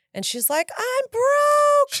 And she's like, I'm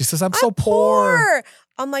broke. She says, I'm so poor.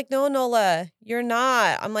 I'm like, no, Nola, you're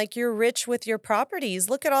not. I'm like, you're rich with your properties.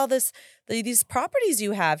 Look at all these properties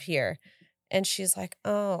you have here. And she's like,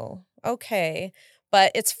 oh, okay.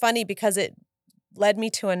 But it's funny because it led me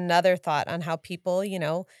to another thought on how people,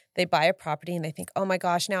 they buy a property and they think, oh my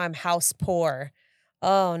gosh, now I'm house poor.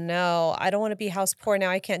 Oh no, I don't want to be house poor. Now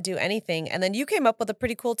I can't do anything. And then you came up with a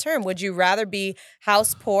pretty cool term. Would you rather be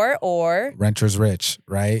house poor or renter's rich,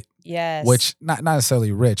 right? Yes. Which not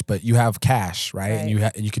necessarily rich, but you have cash, right? And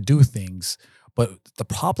you could do things. But the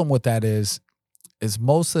problem with that is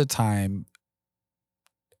most of the time,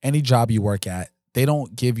 any job you work at, they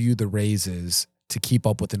don't give you the raises to keep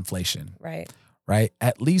up with inflation. Right. Right?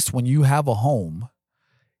 At least when you have a home,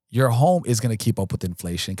 your home is going to keep up with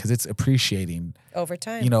inflation because it's appreciating. Over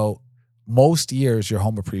time. Most years your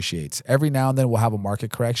home appreciates. Every now and then we'll have a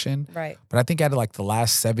market correction. Right. But I think out of like the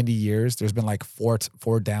last 70 years, there's been like four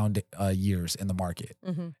down years in the market.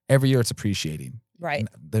 Mm-hmm. Every year it's appreciating. Right.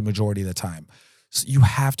 The majority of the time. So you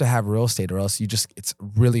have to have real estate or else it's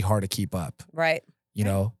really hard to keep up. Right. You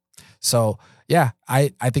know? So yeah, I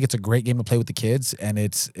think it's a great game to play with the kids, and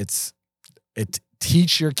it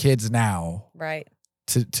teach your kids now. Right.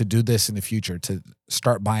 To do this in the future, to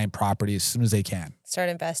start buying property as soon as they can. Start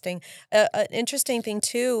investing. An interesting thing,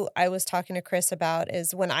 too, I was talking to Chris about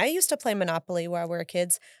is when I used to play Monopoly while we were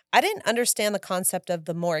kids, I didn't understand the concept of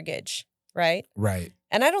the mortgage, right? Right.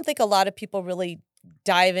 And I don't think a lot of people really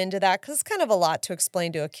dive into that because it's kind of a lot to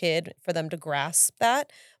explain to a kid for them to grasp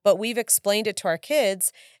that. But we've explained it to our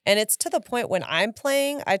kids, and it's to the point when I'm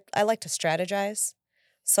playing, I like to strategize.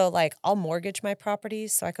 So, like, I'll mortgage my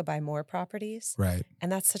properties so I could buy more properties. Right.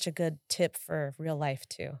 And that's such a good tip for real life,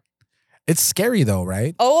 too. It's scary, though,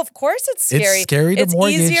 right? Oh, of course it's scary. It's scary to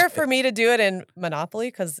mortgage. It's easier for me to do it in Monopoly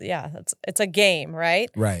because, it's a game,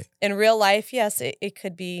 right? Right. In real life, yes, it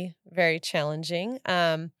could be very challenging.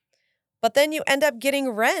 But then you end up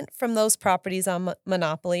getting rent from those properties on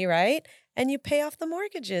Monopoly, right? And you pay off the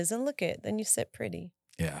mortgages and then you sit pretty.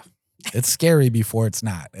 Yeah. It's scary before it's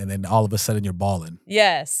not. And then all of a sudden you're balling.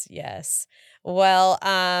 Yes, yes. Well,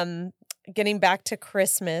 getting back to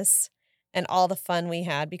Christmas and all the fun we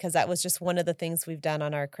had, because that was just one of the things we've done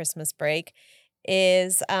on our Christmas break,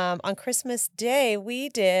 is on Christmas Day, we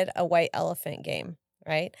did a white elephant game,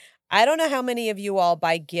 right? I don't know how many of you all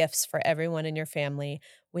buy gifts for everyone in your family.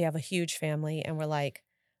 We have a huge family and we're like,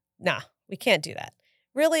 nah, we can't do that.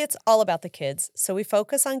 Really, it's all about the kids. So we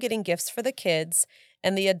focus on getting gifts for the kids,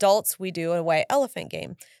 and the adults, we do a white elephant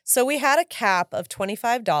game. So we had a cap of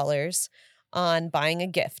 $25 on buying a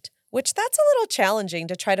gift, which that's a little challenging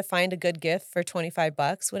to try to find a good gift for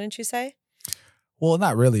 $25, wouldn't you say? Well,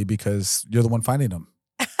 not really, because you're the one finding them.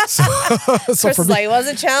 So Chris for is me, like, it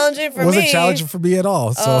wasn't challenging for me. It wasn't challenging for me at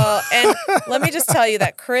all. So. And let me just tell you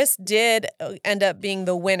that Chris did end up being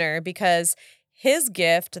the winner because his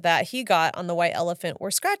gift that he got on the white elephant were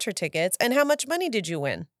scratcher tickets. And how much money did you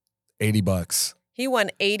win? $80. He won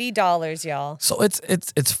 $80, y'all. So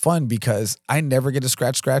it's fun because I never get to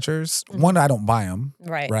scratch scratchers. Mm-hmm. One, I don't buy them.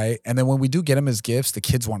 Right. And then when we do get them as gifts, the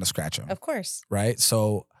kids want to scratch them. Of course. Right.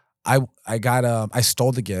 So I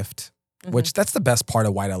stole the gift, mm-hmm. which that's the best part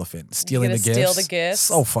of White Elephant. Stealing the gifts. Steal the gifts.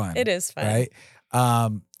 So fun. It is fun. Right.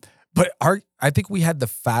 But I think we had the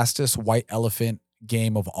fastest White Elephant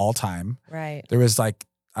game of all time. Right. There was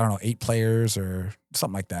 8 players or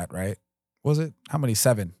something like that, right? Was it? How many?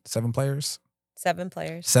 7 players? 7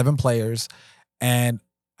 players. 7 players. And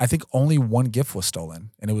I think only one gift was stolen.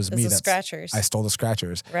 And it was me. The scratchers. I stole the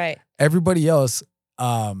scratchers. Right. Everybody else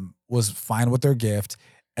was fine with their gift.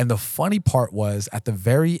 And the funny part was at the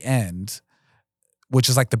very end, which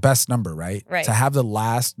is like the best number, right? Right. To have the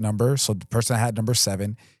last number, so the person that had number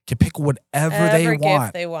 7 can pick whatever they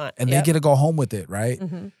want. And they get to go home with it, right?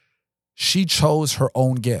 Mm-hmm. She chose her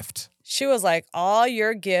own gift. She was like, all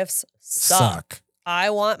your gifts suck. I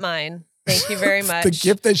want mine. Thank you very much. The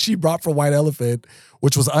gift that she brought for White Elephant,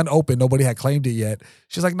 which was unopened, nobody had claimed it yet.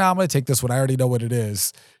 She's like, nah, I'm going to take this one. I already know what it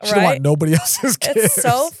is. She didn't want nobody else's gift. It's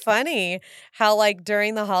so funny how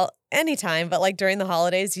during the anytime, but during the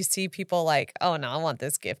holidays, you see people like, oh no, I want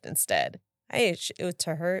this gift instead. Hey,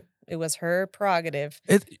 it was her prerogative.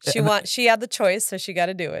 She had the choice, so she got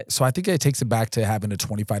to do it. So I think it takes it back to having a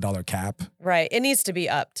 $25 cap. Right. It needs to be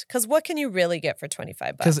upped because what can you really get for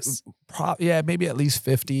 $25? Because maybe at least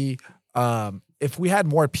 50. if we had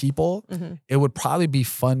more people, Mhm. it would probably be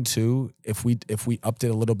fun too if we upped it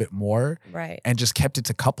a little bit more Right. and just kept it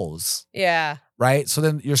to couples, Yeah. right? So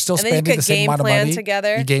then you're still And then you spending could the same game amount of plan money.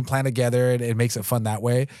 together. You game plan together, and it makes it fun that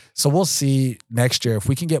way. So we'll see next year if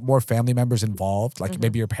we can get more family members involved, like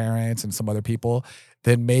maybe your parents and some other people.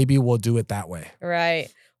 Then maybe we'll do it that way. Right.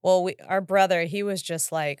 Well, our brother, he was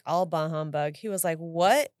just like all bah humbug. He was like,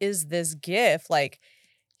 "What is this gift?" Like,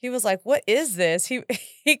 he was like, "What is this?" He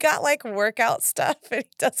he got like workout stuff, and he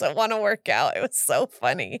doesn't want to work out. It was so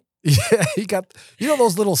funny. Yeah, he got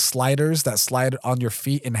those little sliders that slide on your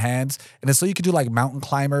feet and hands, and it's so you could do like mountain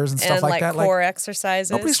climbers and stuff And like like that. core Like exercises.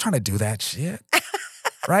 nobody's trying to do that shit,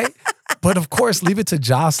 right? But of course, leave it to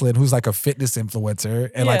Jocelyn, who's like a fitness influencer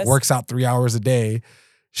and like Yes. works out 3 hours a day.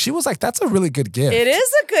 She was like, "That's a really good gift." It is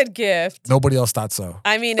a good gift. Nobody else thought so.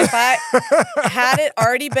 I mean, if I had it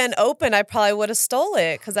already been open, I probably would have stole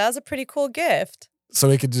it because that was a pretty cool gift. So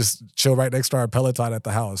we could just chill right next to our Peloton at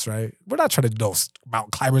the house, right? We're not trying to do those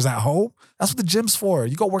mountain climbers at home. That's what the gym's for.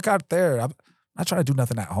 You go work out there. I'm not trying to do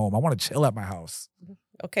nothing at home. I want to chill at my house.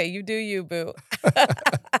 Okay, you do you, boo.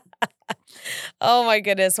 Oh my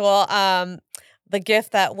goodness. Well, one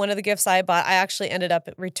of the gifts I bought, I actually ended up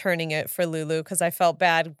returning it for Lulu because I felt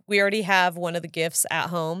bad. We already have one of the gifts at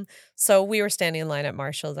home. So we were standing in line at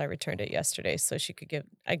Marshall's. I returned it yesterday so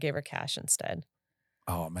I gave her cash instead.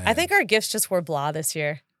 Oh, man. I think our gifts just were blah this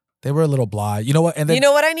year. They were a little blah. You know what? And then, You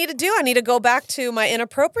know what I need to do? I need to go back to my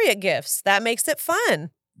inappropriate gifts. That makes it fun.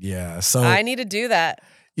 yeah. So I need to do that.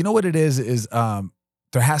 you know what it is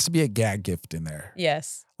there has to be a gag gift in there.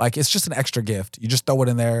 Yes. Like it's just an extra gift. You just throw it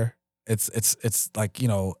in there. It's like,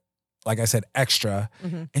 like I said, extra,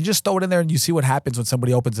 Mhm. and just throw it in there and you see what happens when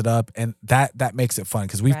somebody opens it up, and that makes it fun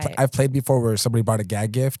because Right. I've played before where somebody brought a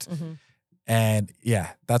gag gift, Mhm. and yeah,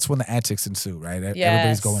 that's when the antics ensue, right? Everybody's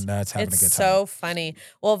Yes. going nuts, having a good It's time. so funny.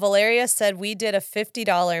 Well, Valeria said we did a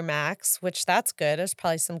 $50 max, which that's good. There's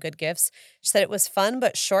probably some good gifts. She said it was fun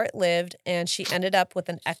but short-lived, and she ended up with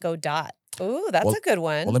an Echo Dot. Ooh, that's Well- a good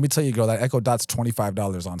one. Well, let me tell you, girl, that Echo Dot's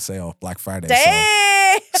 $25 on sale Black Friday. Dang!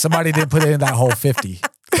 So somebody didn't put it in that whole 50.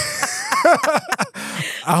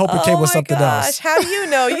 I hope it came with something else. How do you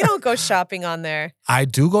know? You don't go shopping on there. I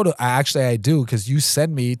do because you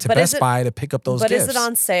send me to But is Best it- Buy to pick up those But gifts. is it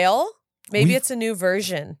on sale? Maybe We've- it's a new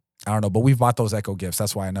version. I don't know, but we've bought those Echo gifts.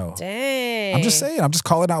 That's why I know. Dang. I'm just saying. I'm just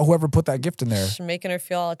calling out whoever put that gift in there. She's making her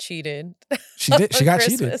feel all cheated. She did. She got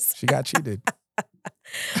cheated. Christmas. She got cheated.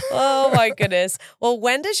 Oh my goodness. Well,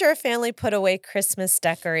 when does your family put away Christmas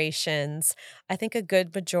decorations? I think a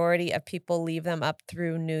good majority of people leave them up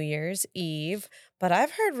through New Year's Eve, but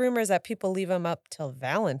I've heard rumors that people leave them up till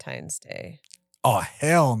Valentine's Day. Oh,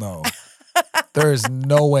 hell no. There is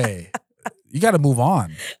no way. You got to move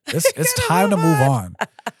on. It's Gotta time to move move on. on.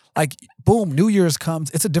 Like, boom, New Year's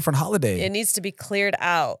comes. It's a different holiday. It needs to be cleared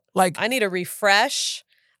out. Like, I need a refresh.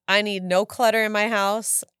 I need no clutter in my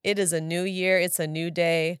house. It is a new year. It's a new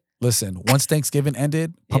day. listen, once Thanksgiving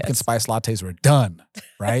ended, pumpkin Yes. spice lattes were done,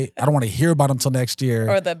 right? I don't want to hear about them until next year.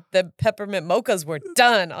 Or the peppermint mochas were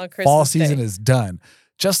done on Christmas Fall season Day. is done.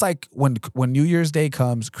 Just like when New Year's Day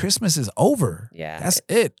comes, Christmas is over. Yeah. That's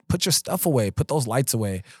it. Put your stuff away. Put those lights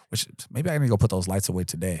away. Which maybe I need to go put those lights away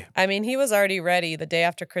today. I mean, he was already ready the day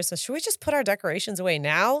after Christmas. Should we just put our decorations away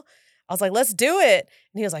now? I was like, let's do it.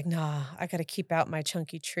 And he was like, nah, I got to keep out my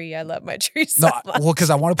chunky tree. I love my tree so No, much. well, because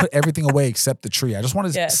I want to put everything away except the tree. I just want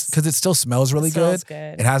to, Yes. because it still smells really It smells good.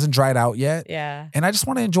 good. It hasn't dried out yet. Yeah. And I just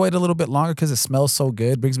want to enjoy it a little bit longer because it smells so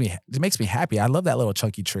good. It makes me happy. I love that little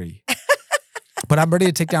chunky tree. But I'm ready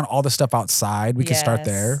to take down all the stuff outside. We can start Yes.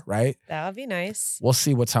 there, right? That would be nice. We'll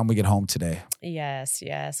see what time we get home today. Yes,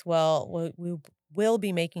 yes. Well, we will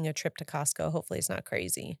be making a trip to Costco. Hopefully it's not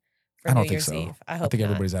crazy for I don't New think Year's so. Eve. I I hope think not.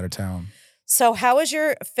 everybody's out of town. So how is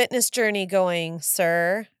your fitness journey going,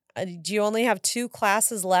 sir? Do you only have 2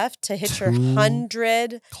 classes left to hit your 2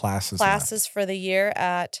 100 Classes classes for the year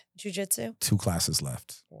at jiu-jitsu? 2 classes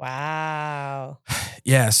left. Wow.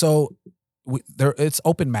 Yeah, so it's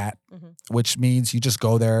open mat, Mhm. which means you just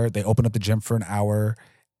go there. They open up the gym for an hour,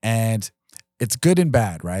 and it's good and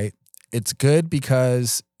bad, right? It's good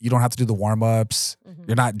because you don't have to do the warm-ups. Mhm.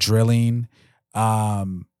 You're not drilling.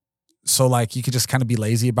 So like you could just kind of be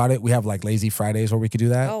lazy about it. We have like lazy Fridays where we could do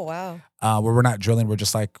that. Oh, wow. Where we're not drilling. We're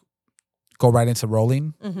just like go right into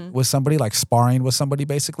rolling Mhm. with somebody, like sparring with somebody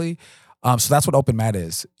basically. So that's what open mat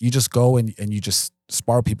is. You just go and you just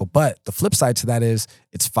spar people. But the flip side to that is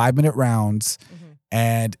it's 5-minute rounds. Mhm.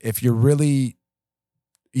 And if you're really,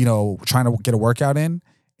 trying to get a workout in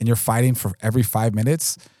and you're fighting for every 5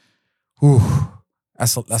 minutes, whew,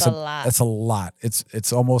 that's a lot. It's a lot.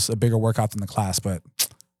 It's almost a bigger workout than the class, but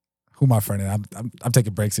Who am I friending? I'm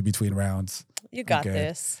taking breaks in between rounds. You got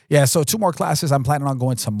this. Yeah, so 2 more classes. I'm planning on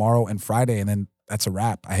going tomorrow and Friday, and then that's a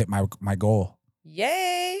wrap. I hit my goal.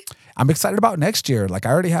 Yay. I'm excited about next year. Like, I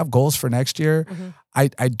already have goals for next year. Mm-hmm.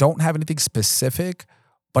 I don't have anything specific,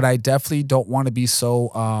 but I definitely don't want to be so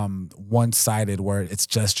one-sided where it's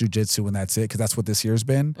just jujitsu and that's it, because that's what this year's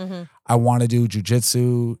been. Mm-hmm. I want to do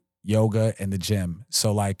jujitsu, yoga, and the gym.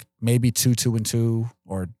 So like maybe 2, 2, and 2,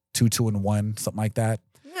 or 2, 2, and 1, something like that.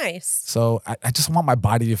 Nice. So I just want my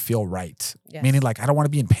body to feel right. Yes. Meaning, like, I don't want to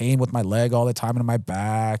be in pain with my leg all the time and in my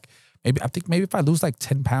back. I think if I lose like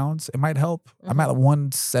 10 pounds, it might help. I'm at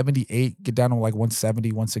 178, get down to like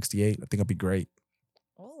 170, 168. I think it'd be great.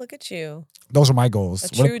 Oh, look at you. Those are my goals. A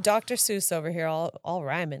true Dr. Seuss over here, all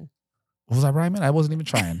rhyming. Was I rhyming? I wasn't even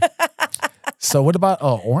trying. So what about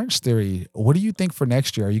Orange Theory? What do you think for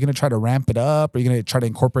next year? Are you going to try to ramp it up? Are you going to try to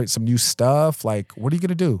incorporate some new stuff? Like, what are you going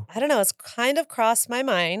to do? I don't know. It's kind of crossed my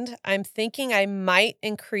mind. I'm thinking I might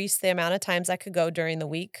increase the amount of times I could go during the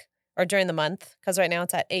week or during the month, because right now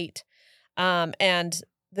it's at 8. And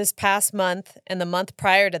this past month and the month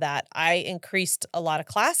prior to that, I increased a lot of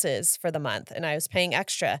classes for the month and I was paying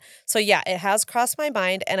extra. So yeah, it has crossed my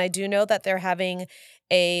mind. And I do know that they're having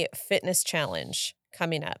a fitness challenge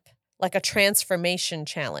coming up, like a transformation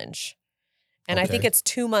challenge. And I think it's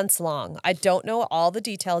 2 months long. I don't know all the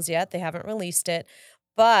details yet. They haven't released it.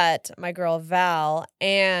 But my girl Val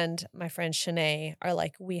and my friend Shanae are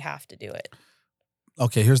like, we have to do it.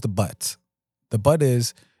 Okay, here's the but. The but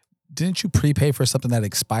is, didn't you prepay for something that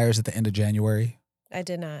expires at the end of January? I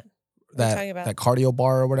did not. What are you talking about? That cardio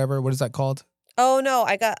bar or whatever? What is that called? Oh, no.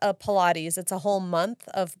 I got a Pilates. It's a whole month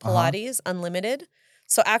of Pilates, unlimited.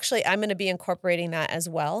 So actually, I'm going to be incorporating that as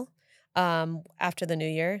well after the new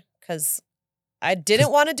year, because I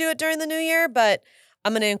didn't want to do it during the new year, but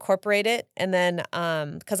I'm going to incorporate it. And then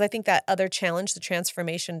because I think that other challenge, the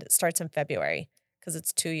transformation, starts in February because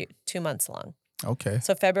it's 2 months long. Okay.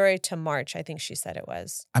 So February to March, I think she said it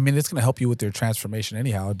was. I mean, it's going to help you with your transformation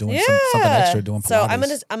anyhow, doing something extra, doing Pilates.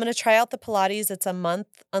 So I'm gonna try out the Pilates. It's a month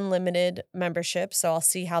unlimited membership, so I'll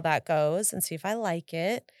see how that goes and see if I like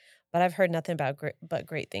it. But I've heard nothing but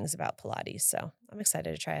great things about Pilates, so I'm excited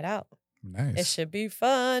to try it out. Nice. It should be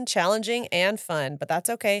fun, challenging, and fun, but that's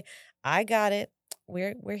okay. I got it.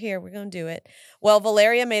 We're here. We're going to do it. Well,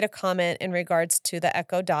 Valeria made a comment in regards to the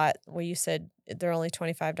Echo Dot where you said they're only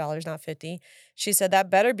 $25, not $50. She said, that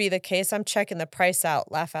better be the case. I'm checking the price out.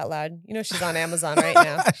 Laugh out loud. You know, she's on Amazon right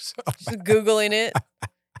now. She's Googling it.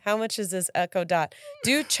 How much is this Echo Dot?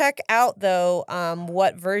 Do check out, though,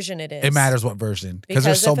 what version it is. It matters what version, because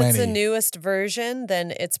there's so many. If it's the newest version,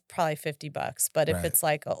 then it's probably $50. But if it's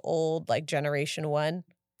like an old, like Generation 1.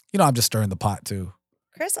 You know, I'm just stirring the pot, too.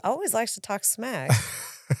 Chris always likes to talk smack.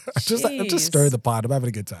 I'm just stirring the pot. I'm having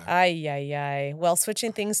a good time. Ay. Well,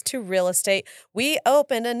 switching things to real estate, we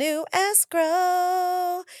opened a new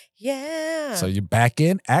escrow. Yeah. So you're back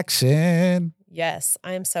in action. Yes,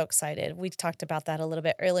 I am so excited. We talked about that a little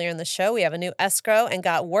bit earlier in the show. We have a new escrow and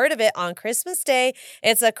got word of it on Christmas Day.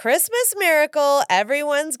 It's a Christmas miracle.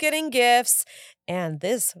 Everyone's getting gifts. And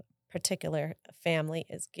this particular family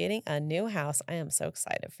is getting a new house. I am so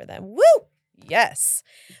excited for them. Woo! Yes.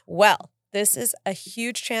 Well, this is a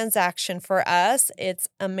huge transaction for us. It's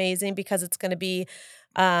amazing because it's going to be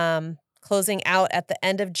closing out at the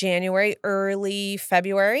end of January, early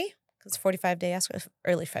February. Because 45-day escrow,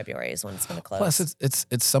 early February is when it's going to close. Plus,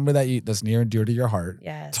 it's somebody that's near and dear to your heart.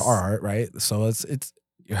 Yes. To our heart, right? So it's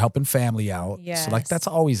you're helping family out. Yes. So like that's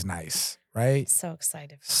always nice, right? So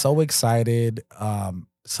excited. So excited.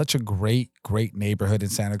 Such a great neighborhood in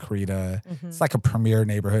Santa Clarita. Mm-hmm. It's like a premier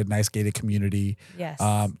neighborhood, nice gated community. Yes.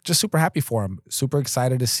 Just super happy for them. Super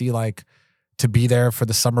excited to see to be there for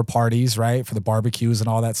the summer parties, right? For the barbecues and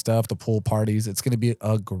all that stuff, the pool parties. It's going to be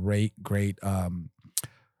a great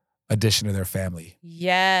addition to their family.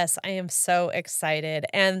 Yes, I am so excited.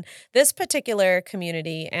 And this particular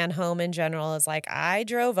community and home in general is like, I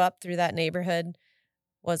drove up through that neighborhood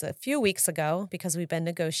was a few weeks ago because we've been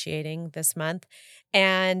negotiating this month.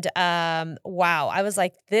 And wow, I was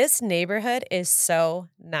like, this neighborhood is so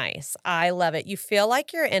nice. I love it. You feel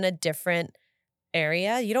like you're in a different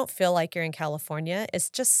area. You don't feel like you're in California. It's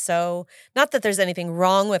just so, not that there's anything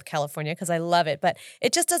wrong with California because I love it, but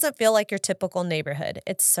it just doesn't feel like your typical neighborhood.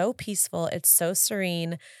 It's so peaceful. It's so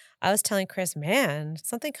serene. I was telling Chris, man,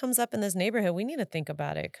 something comes up in this neighborhood. We need to think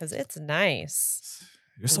about it because it's nice.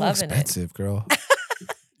 You're so expensive, girl.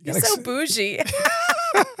 You're so bougie.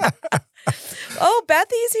 Oh,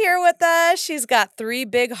 Bethy's here with us. She's got 3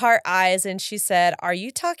 big heart eyes, and she said, are you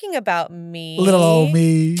talking about me? Little old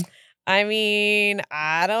me. I mean,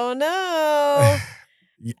 I don't know.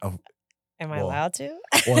 Am I Well, allowed to?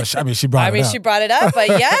 Well, she brought it up. She brought it up, but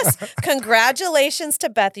yes, congratulations to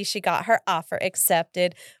Bethy. She got her offer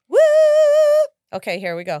accepted. Woo! Okay,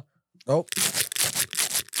 here we go. Oh.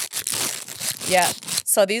 Yeah.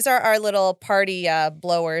 So these are our little party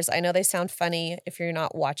blowers. I know they sound funny if you're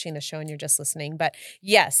not watching the show and you're just listening, but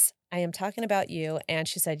yes, I am talking about you. And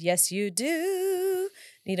she said, yes, you do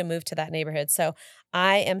need to move to that neighborhood. So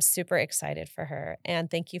I am super excited for her. And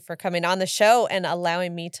thank you for coming on the show and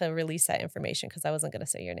allowing me to release that information because I wasn't going to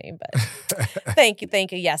say your name, but thank you.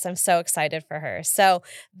 Thank you. Yes, I'm so excited for her. So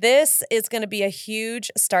this is going to be a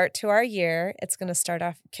huge start to our year. It's going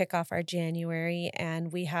to kick off our January.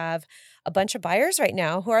 And we have a bunch of buyers right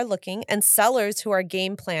now who are looking and sellers who are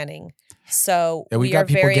game planning. So Yeah, we we got are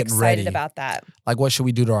people very getting excited ready. about that. Like, what should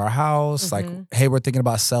we do to our house? Like, hey, we're thinking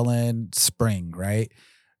about selling spring, right?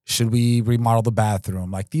 Should we remodel the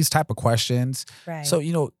bathroom? Like these type of questions. Right. So,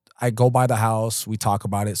 I go by the house, we talk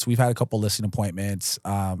about it. So we've had a couple listing appointments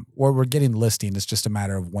where we're getting listing. It's just a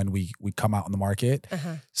matter of when we come out on the market.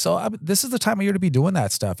 So this is the time of year to be doing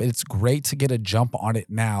that stuff. It's great to get a jump on it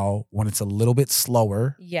now when it's a little bit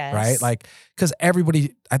slower. Yes. Right? Like, because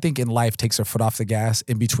everybody, I think in life takes their foot off the gas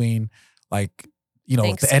in between, like,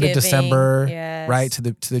 the end of December, yes. right, to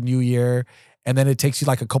the new year. And then it takes you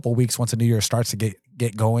like a couple of weeks once the new year starts to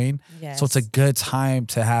get going. Yes. So it's a good time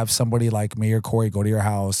to have somebody like me or Corey go to your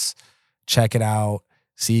house, check it out,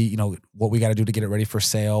 see, what we got to do to get it ready for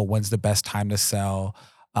sale. When's the best time to sell?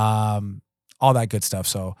 All that good stuff.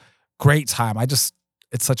 So great time. It's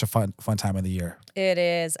such a fun time of the year. It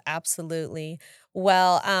is, absolutely.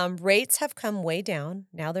 Well, rates have come way down.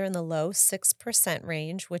 Now they're in the low 6%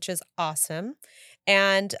 range, which is awesome.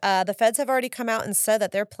 And the feds have already come out and said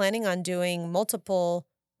that they're planning on doing multiple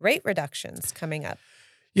rate reductions coming up.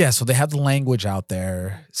 Yeah, so they have the language out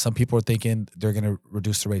there. Some people are thinking they're going to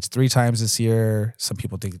reduce the rates 3 times this year. Some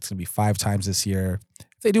people think it's going to be 5 times this year.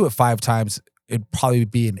 If they do it 5 times, it'd probably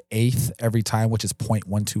be an eighth every time, which is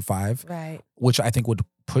 0.125. Right. Which I think would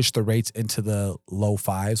push the rates into the low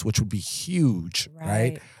 5s, which would be huge,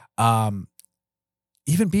 right?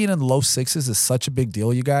 Even being in the low 6s is such a big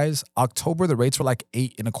deal, you guys. October, the rates were like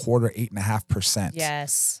 8.25%, 8.5%.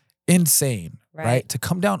 Yes. Insane, right? To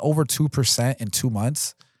come down over 2% in 2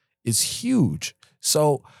 months is huge.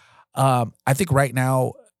 So I think right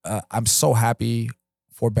now I'm so happy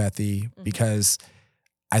for Bethy because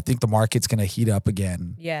I think the market's going to heat up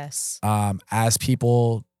again. Yes. As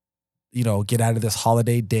people, get out of this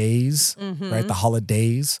holiday days, right? The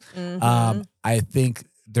holidays. I think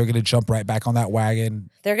they're going to jump right back on that wagon.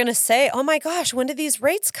 They're going to say, oh my gosh, when did these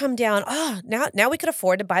rates come down? Oh, now we could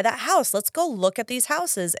afford to buy that house. Let's go look at these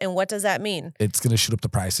houses. And what does that mean? It's going to shoot up the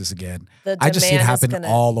prices again. I just see it happen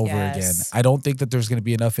all over again. I don't think that there's going to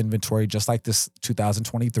be enough inventory, just like this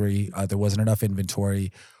 2023. There wasn't enough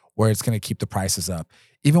inventory where it's going to keep the prices up.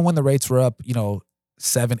 Even when the rates were up,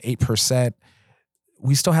 7-8%,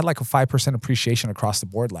 we still had like a 5% appreciation across the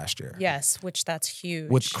board last year. Yes, which that's huge.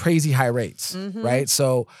 With crazy high rates, right?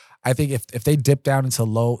 So I think if they dip down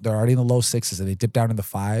into they're already in the low 6s and they dip down in the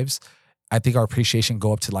 5s, I think our appreciation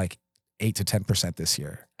go up to like 8 to 10% this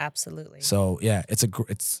year. Absolutely. So yeah, it's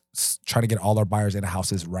trying to get all our buyers into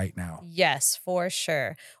houses right now. Yes, for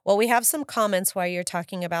sure. Well, we have some comments while you're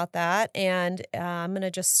talking about that, and I'm going to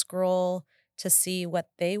just scroll to see what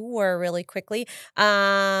they were really quickly.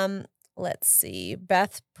 Let's see.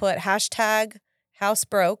 Beth put hashtag house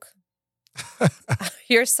broke.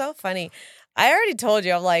 You're so funny. I already told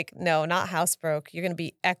you, I'm like, no, not house broke. You're going to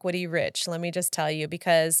be equity rich. Let me just tell you,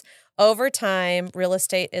 because over time, real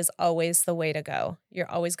estate is always the way to go.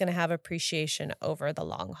 You're always going to have appreciation over the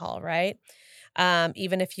long haul, right?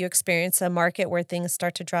 Even if you experience a market where things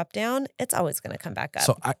start to drop down, it's always going to come back up.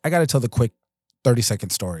 So I got to tell the quick 30-second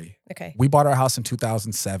story. Okay. We bought our house in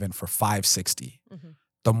 2007 for $560.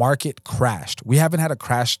 The market crashed. We haven't had a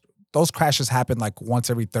crash. Those crashes happen like once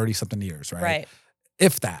every 30-something years, right? Right.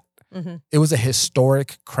 If that. It was a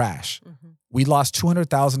historic crash. We lost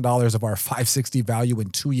 $200,000 of our $560 value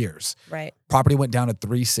in 2 years. Right. Property went down to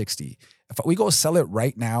 $360. If we go sell it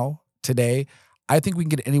right now, today, I think we can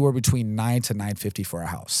get anywhere between $900 to $950 for a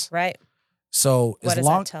house. Right. So what does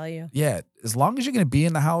that tell you? Yeah, as long as you're going to be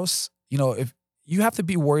in the house, if you have to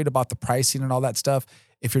be worried about the pricing and all that stuff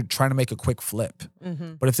if you're trying to make a quick flip.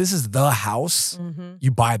 But if this is the house,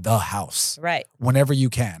 you buy the house. Right. Whenever you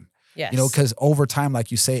can. Yes. Because over time,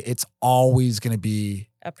 like you say, it's always going to be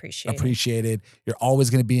appreciated. You're always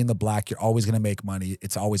going to be in the black. You're always going to make money.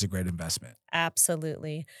 It's always a great investment.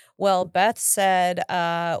 Absolutely. Well, Beth said,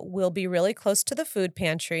 we'll be really close to the food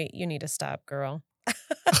pantry. You need to stop, girl.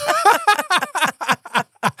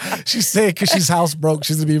 She's saying because she's house broke,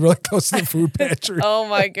 she's gonna be really close to the food pantry. Oh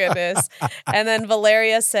my goodness. And then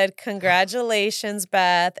Valeria said, congratulations,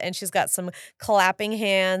 Beth. And she's got some clapping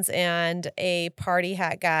hands and a party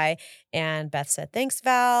hat guy. And Beth said, thanks,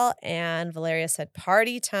 Val. And Valeria said,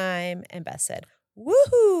 party time. And Beth said,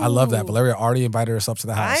 woohoo. I love that. Valeria already invited herself to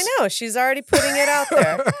the house. I know. She's already putting it out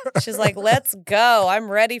there. She's like, let's go. I'm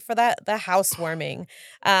ready for the housewarming.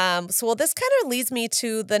 So this kind of leads me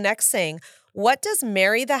to the next thing. What does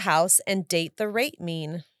marry the house and date the rate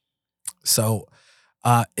mean? So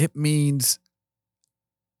it means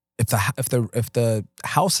if the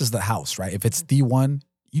house is the house, right? If it's the one,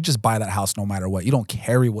 you just buy that house no matter what. You don't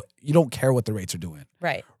care what the rates are doing.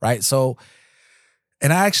 Right. Right. So,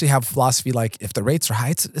 and I actually have philosophy like if the rates are high,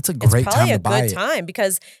 it's a great time to buy it. It's probably a good time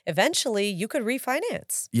because eventually you could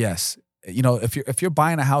refinance. Yes. You know, if you're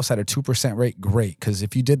buying a house at a 2% rate, great. Because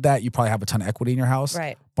if you did that, you probably have a ton of equity in your house.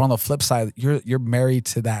 Right. But on the flip side, you're married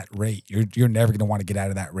to that rate. You're never gonna want to get out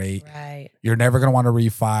of that rate. Right. You're never gonna want to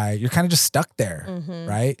refi. You're kind of just stuck there. Mm-hmm.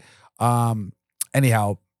 Right.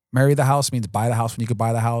 Anyhow, marry the house means buy the house when you could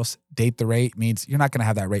buy the house. Date the rate means you're not gonna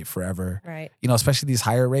have that rate forever. Right. You know, especially these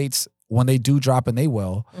higher rates, when they do drop, and they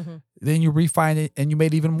will, then you refi it and you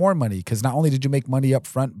made even more money. Because not only did you make money up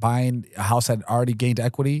front buying a house that had already gained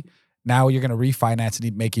equity, now you're going to refinance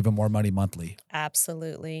and make even more money monthly.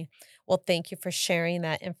 Absolutely. Well, thank you for sharing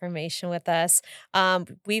that information with us.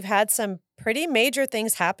 We've had some pretty major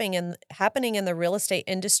things happening in the real estate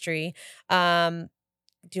industry. Do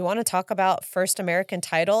you want to talk about First American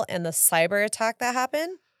Title and the cyber attack that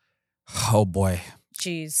happened? Oh boy.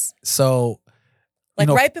 Jeez. So,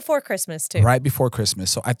 right before Christmas too. Right before Christmas.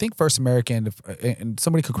 So I think First American, and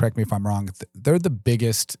somebody could correct me if I'm wrong, they're the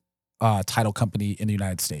biggest title company in the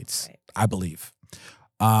United States, right. I believe.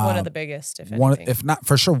 One of the biggest, if anything. If not,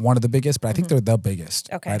 for sure, one of the biggest, but I think they're the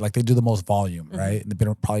biggest. Okay. Right? Like they do the most volume, right? And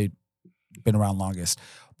they've probably been around longest.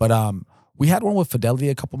 But we had one with Fidelity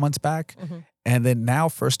a couple months back, and then now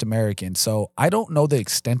First American. So I don't know the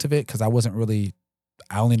extent of it because I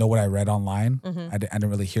only know what I read online. I didn't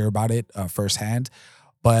really hear about it firsthand.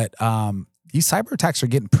 But these cyber attacks are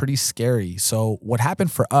getting pretty scary. So what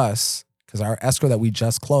happened for us, because our escrow that we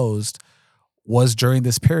just closed was during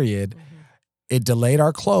this period. It delayed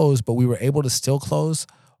our close, but we were able to still close.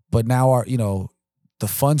 But now the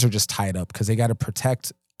funds are just tied up because they got to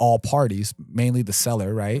protect all parties, mainly the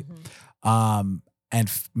seller, right? And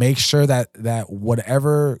make sure that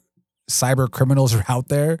whatever cyber criminals are out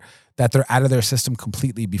there, that they're out of their system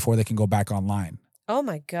completely before they can go back online. Oh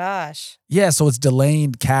my gosh. Yeah, so it's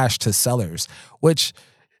delaying cash to sellers, which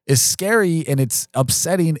is scary and it's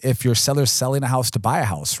upsetting if your seller's selling a house to buy a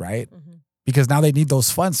house, right? Because now they need those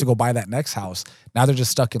funds to go buy that next house. Now they're just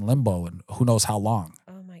stuck in limbo and who knows how long.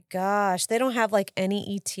 Oh my gosh. They don't have like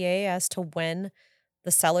any ETA as to when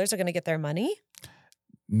the sellers are going to get their money?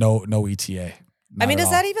 No ETA. I mean, is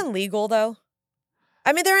that even legal though?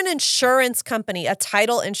 I mean, they're an insurance company, a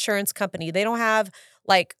title insurance company. They don't have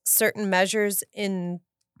like certain measures in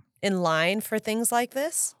line for things like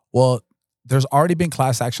this? Well, there's already been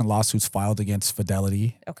class action lawsuits filed against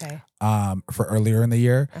Fidelity. Okay. For earlier in the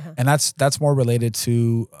year. And that's more related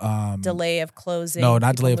to delay of closing. No,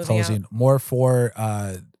 not delay of closing. Out. More for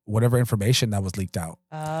whatever information that was leaked out.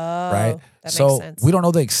 Oh. Right? That makes sense. We don't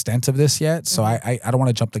know the extent of this yet. So I don't want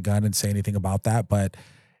to jump the gun and say anything about that. But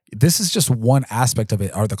this is just one aspect of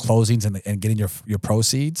it, are the closings and getting your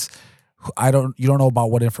proceeds. You don't know about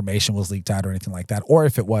what information was leaked out or anything like that, or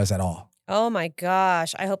if it was at all. Oh my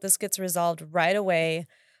gosh. I hope this gets resolved right away.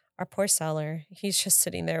 Our poor seller, he's just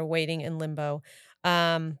sitting there waiting in limbo.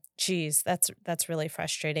 Geez, that's really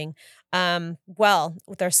frustrating. Well,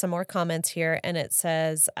 there's some more comments here, and it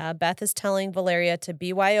says, Beth is telling Valeria to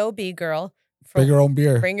BYOB, girl. Bring your own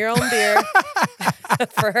beer. Bring your own beer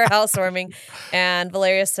for her housewarming. And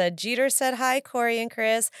Valeria said, Jeter said, hi, Corey and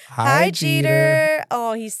Chris. Hi, Jeter.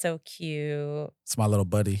 Oh, he's so cute. It's my little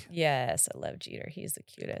buddy. Yes, I love Jeter. He's the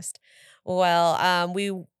cutest. Well,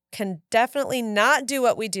 we can definitely not do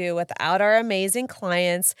what we do without our amazing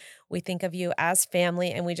clients. We think of you as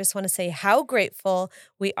family, and we just want to say how grateful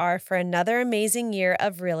we are for another amazing year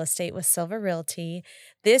of real estate with Silver Realty.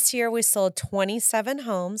 This year, we sold 27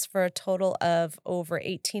 homes for a total of over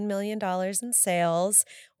 $18 million in sales.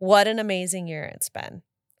 What an amazing year it's been.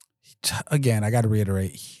 Again, I got to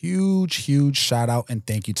reiterate, huge shout out and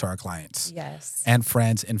thank you to our clients. Yes. And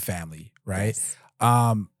friends and family, right?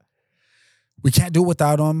 Yes. We can't do it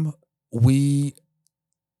without them.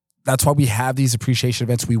 That's why we have these appreciation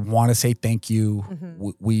events. We want to say thank you.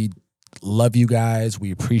 We love you guys.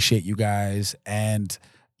 We appreciate you guys. And,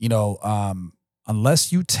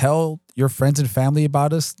 unless you tell your friends and family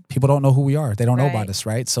about us, people don't know who we are. They don't know Right. about us,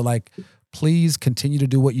 right? So like, please continue to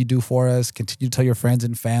do what you do for us. Continue to tell your friends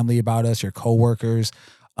and family about us, your coworkers,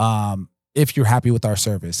 if you're happy with our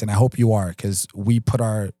service. And I hope you are, because we put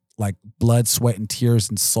our like blood, sweat, and tears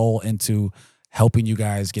and soul into helping you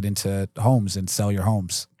guys get into homes and sell your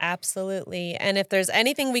homes. Absolutely. And if there's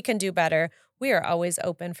anything we can do better, we are always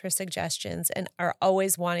open for suggestions and are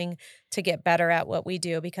always wanting to get better at what we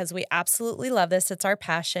do because we absolutely love this. It's our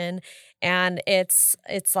passion. And it's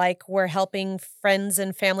like we're helping friends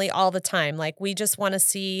and family all the time. Like we just want to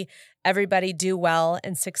see everybody do well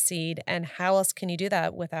and succeed. And how else can you do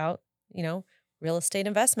that without, real estate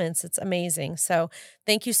investments? It's amazing. So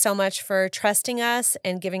thank you so much for trusting us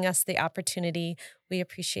and giving us the opportunity. We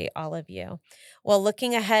appreciate all of you. Well,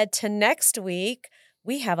 looking ahead to next week,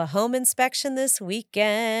 we have a home inspection this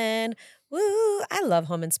weekend. Woo! I love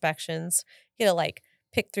home inspections. Like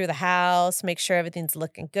pick through the house, make sure everything's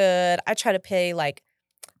looking good. I try to play like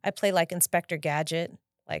Inspector Gadget.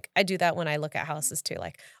 Like I do that when I look at houses too.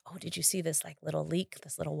 Like, oh, did you see this like little leak,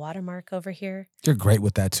 this little watermark over here? You're great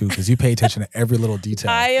with that too, because you pay attention to every little detail.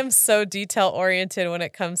 I am so detail oriented when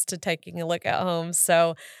it comes to taking a look at homes.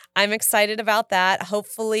 So I'm excited about that.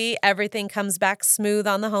 Hopefully everything comes back smooth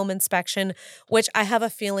on the home inspection, which I have a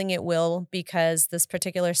feeling it will because this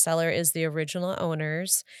particular seller is the original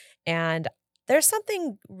owners. And there's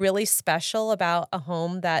something really special about a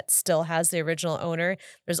home that still has the original owner.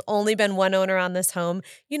 There's only been one owner on this home.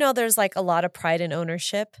 There's like a lot of pride in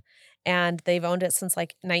ownership, and they've owned it since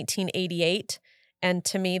like 1988. And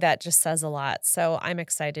to me, that just says a lot. So I'm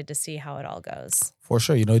excited to see how it all goes. For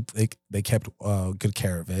sure. They kept good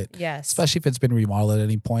care of it. Yes. Especially if it's been remodeled at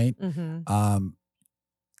any point. Mm-hmm.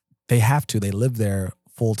 They have to. They live there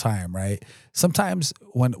full time, right? Sometimes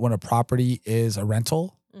when a property is a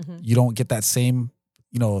rental, Mm-hmm. you don't get that same,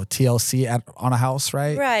 TLC on a house,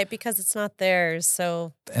 right? Right, because it's not theirs.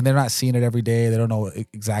 So And they're not seeing it every day. They don't know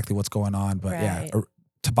exactly what's going on. But yeah, Right.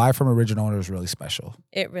 to buy from original owner is really special.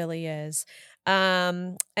 It really is.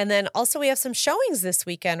 And then also we have some showings this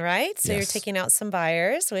weekend, right? So you're Yes. taking out some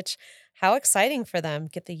buyers, which how exciting for them.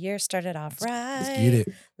 Get the year started off right. Let's get it.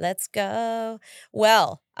 Let's go.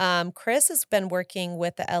 Well, Chris has been working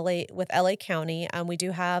with LA County. We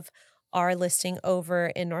do have our listing over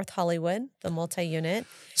in North Hollywood, the multi-unit.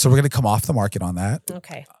 So we're going to come off the market on that.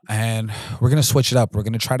 Okay. And we're going to switch it up. We're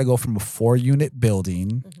going to try to go from a 4-unit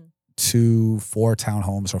building Mm-hmm. to 4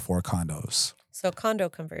 townhomes or 4 condos. So condo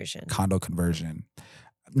conversion. Condo conversion.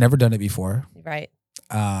 I've never done it before. Right.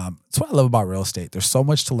 That's what I love about real estate. There's so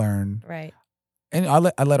much to learn. Right. And I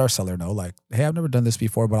let our seller know, like, hey, I've never done this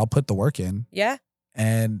before, but I'll put the work in. Yeah.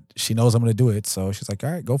 And she knows I'm going to do it. So she's like,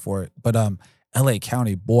 all right, go for it. But LA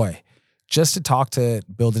County, boy, just to talk to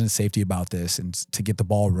building and safety about this and to get the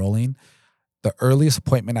ball rolling, the earliest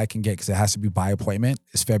appointment I can get, because it has to be by appointment,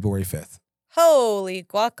 is February 5th. Holy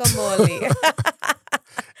guacamole.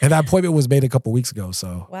 And that appointment was made a couple weeks ago.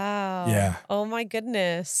 So Wow. Yeah. Oh my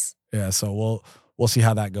goodness. yeah, so we'll see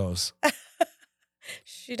how that goes.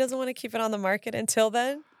 She doesn't want to keep it on the market until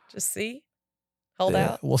then. Just see. Hold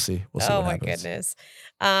Yeah, out. we'll see. We'll see Oh what my happens. goodness.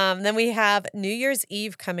 Then we have New Year's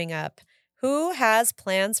Eve coming up. Who has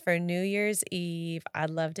plans for New Year's Eve? I'd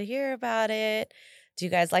love to hear about it. Do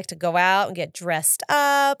you guys like to go out and get dressed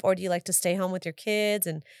up, or do you like to stay home with your kids?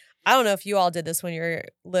 And I don't know if you all did this when you were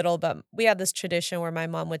little, but we had this tradition where my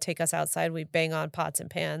mom would take us outside. We'd bang on pots and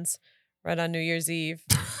pans right on New Year's Eve.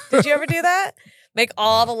 Did you ever do that? Make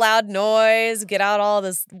all the loud noise, get out all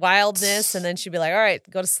this wildness, and then she'd be like, all right,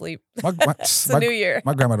 go to sleep. It's the new year.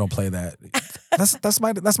 My grandma don't play that. That's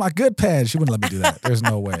my good pan. She wouldn't let me do that. There's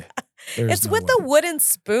no way. It's with the wooden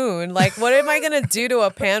spoon. Like, what am I going to do to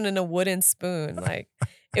a pan and a wooden spoon? Like,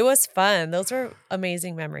 it was fun. Those were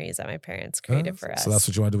amazing memories that my parents created for us. So that's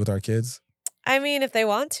what you want to do with our kids? I mean, if they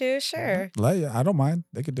want to, sure. I don't mind.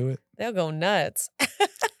 They could do it. They'll go nuts.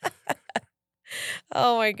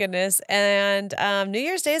 Oh, my goodness. And New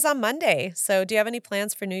Year's Day is on Monday. So do you have any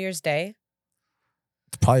plans for New Year's Day?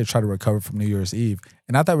 Probably try to recover from New Year's Eve.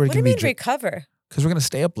 And I thought we were What do you going mean to be recover? because we're gonna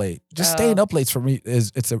stay up late. Just staying up late for me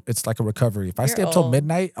it's like a recovery. If I stay up till old.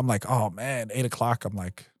 midnight, I'm like, oh man, 8:00. I'm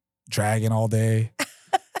like dragging all day.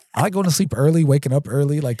 I like going to sleep early, waking up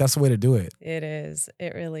early. Like that's the way to do it. It is.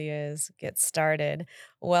 It really is. Get started.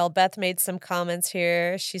 Well, Beth made some comments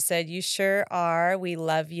here. She said, "You sure are. We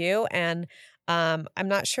love you." And I'm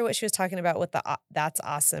not sure what she was talking about with the that's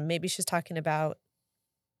awesome. Maybe she's talking about,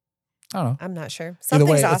 I don't know. I'm not sure. Either Something's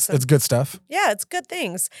way, awesome. it's good stuff. Yeah, it's good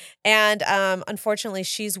things. And unfortunately,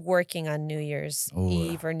 she's working on New Year's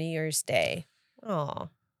Eve or New Year's Day. Oh,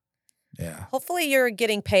 Yeah. hopefully you're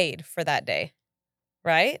getting paid for that day.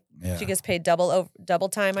 right? Yeah. She gets paid double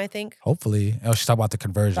time, I think. Hopefully. Oh, she's talking about the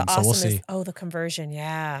conversion. The So we'll awesome see. is the conversion.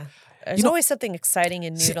 Yeah. There's always something exciting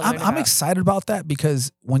and new see, to learn I'm about. excited about that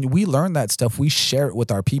because when we learn that stuff, we share it with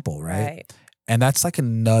our people, right? And that's like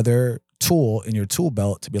another tool in your tool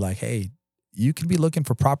belt to be like, hey, you can be looking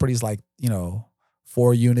for properties like,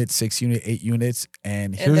 4 units, 6 unit, 8 units,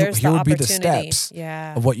 and here would be the steps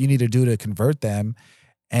of what you need to do to convert them.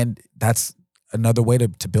 And that's another way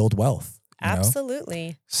to build wealth.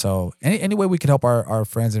 Absolutely. So any way we can help our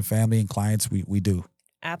friends and family and clients, we do.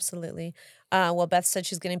 Absolutely. Well, Beth said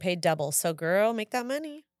she's getting paid double. So, girl, make that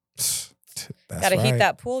money. That's Gotta heat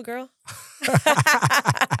that pool, girl.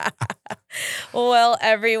 Well,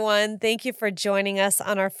 everyone, thank you for joining us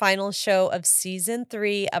on our final show of season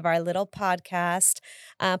 3 of our little podcast.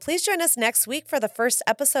 Please join us next week for the first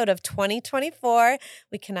episode of 2024.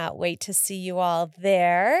 We cannot wait to see you all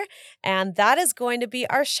there. And that is going to be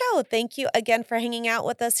our show. Thank you again for hanging out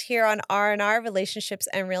with us here on R&R Relationships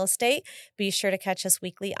and Real Estate. Be sure to catch us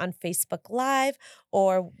weekly on Facebook Live,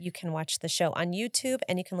 or you can watch the show on YouTube,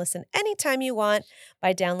 and you can listen anytime you want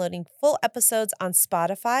by downloading full episodes on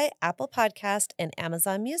Spotify, Apple Podcast, and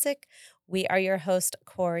Amazon Music. We are your hosts,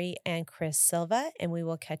 Corey and Chris Silva, and we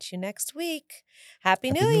will catch you next week.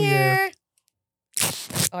 Happy New Year!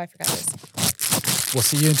 Oh, I forgot this. We'll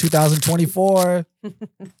see you in 2024.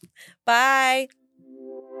 Bye.